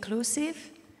keywords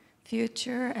inclusive,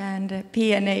 future, and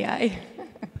P and AI.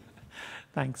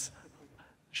 Thanks.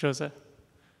 Jose.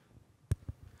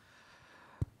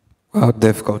 Well,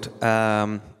 difficult.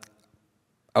 I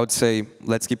would say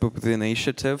let's keep up with the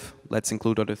initiative. Let's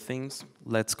include other things.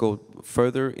 Let's go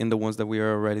further in the ones that we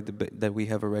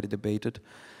have already debated.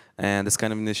 And this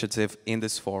kind of initiative in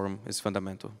this forum is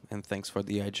fundamental. And thanks for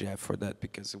the IGF for that,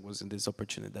 because it was in this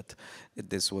opportunity that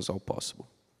this was all possible.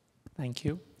 Thank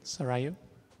you. Sarayu?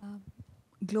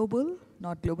 Global,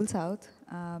 not Global South,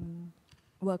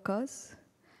 workers,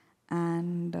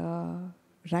 and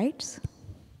rights.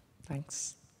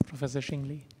 Thanks. Professor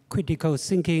Xingli? Critical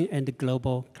thinking and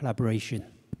global collaboration.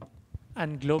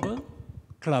 And global?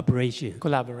 Collaboration.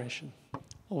 Collaboration.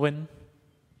 Owen?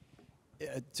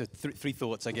 So 3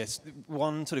 thoughts, I guess.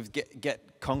 One, sort of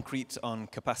get concrete on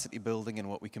capacity building and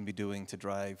what we can be doing to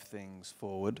drive things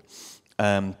forward.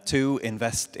 2,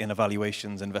 invest in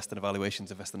evaluations.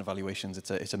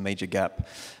 It's a major gap.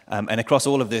 And across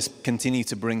all of this, continue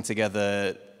to bring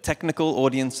together technical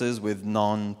audiences with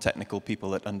non-technical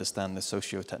people that understand the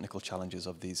socio-technical challenges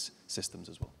of these systems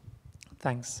as well.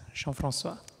 Thanks.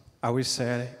 Jean-François? I will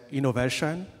say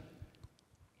innovation,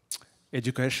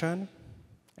 education,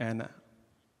 and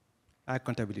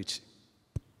accountability.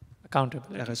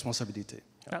 Accountability. And responsibility.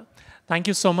 Well, thank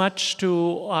you so much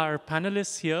to our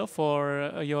panelists here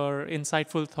for your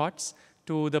insightful thoughts,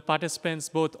 to the participants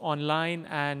both online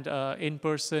and in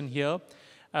person here.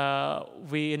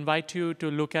 We invite you to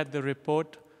look at the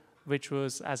report, which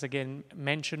was, as again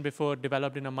mentioned before,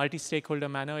 developed in a multi-stakeholder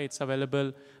manner. It's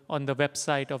available on the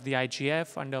website of the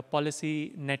IGF under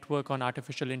Policy Network on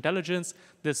Artificial Intelligence.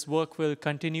 This work will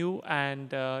continue,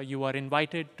 and you are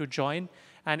invited to join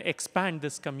and expand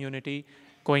this community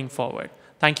going forward.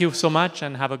 Thank you so much,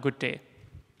 and have a good day.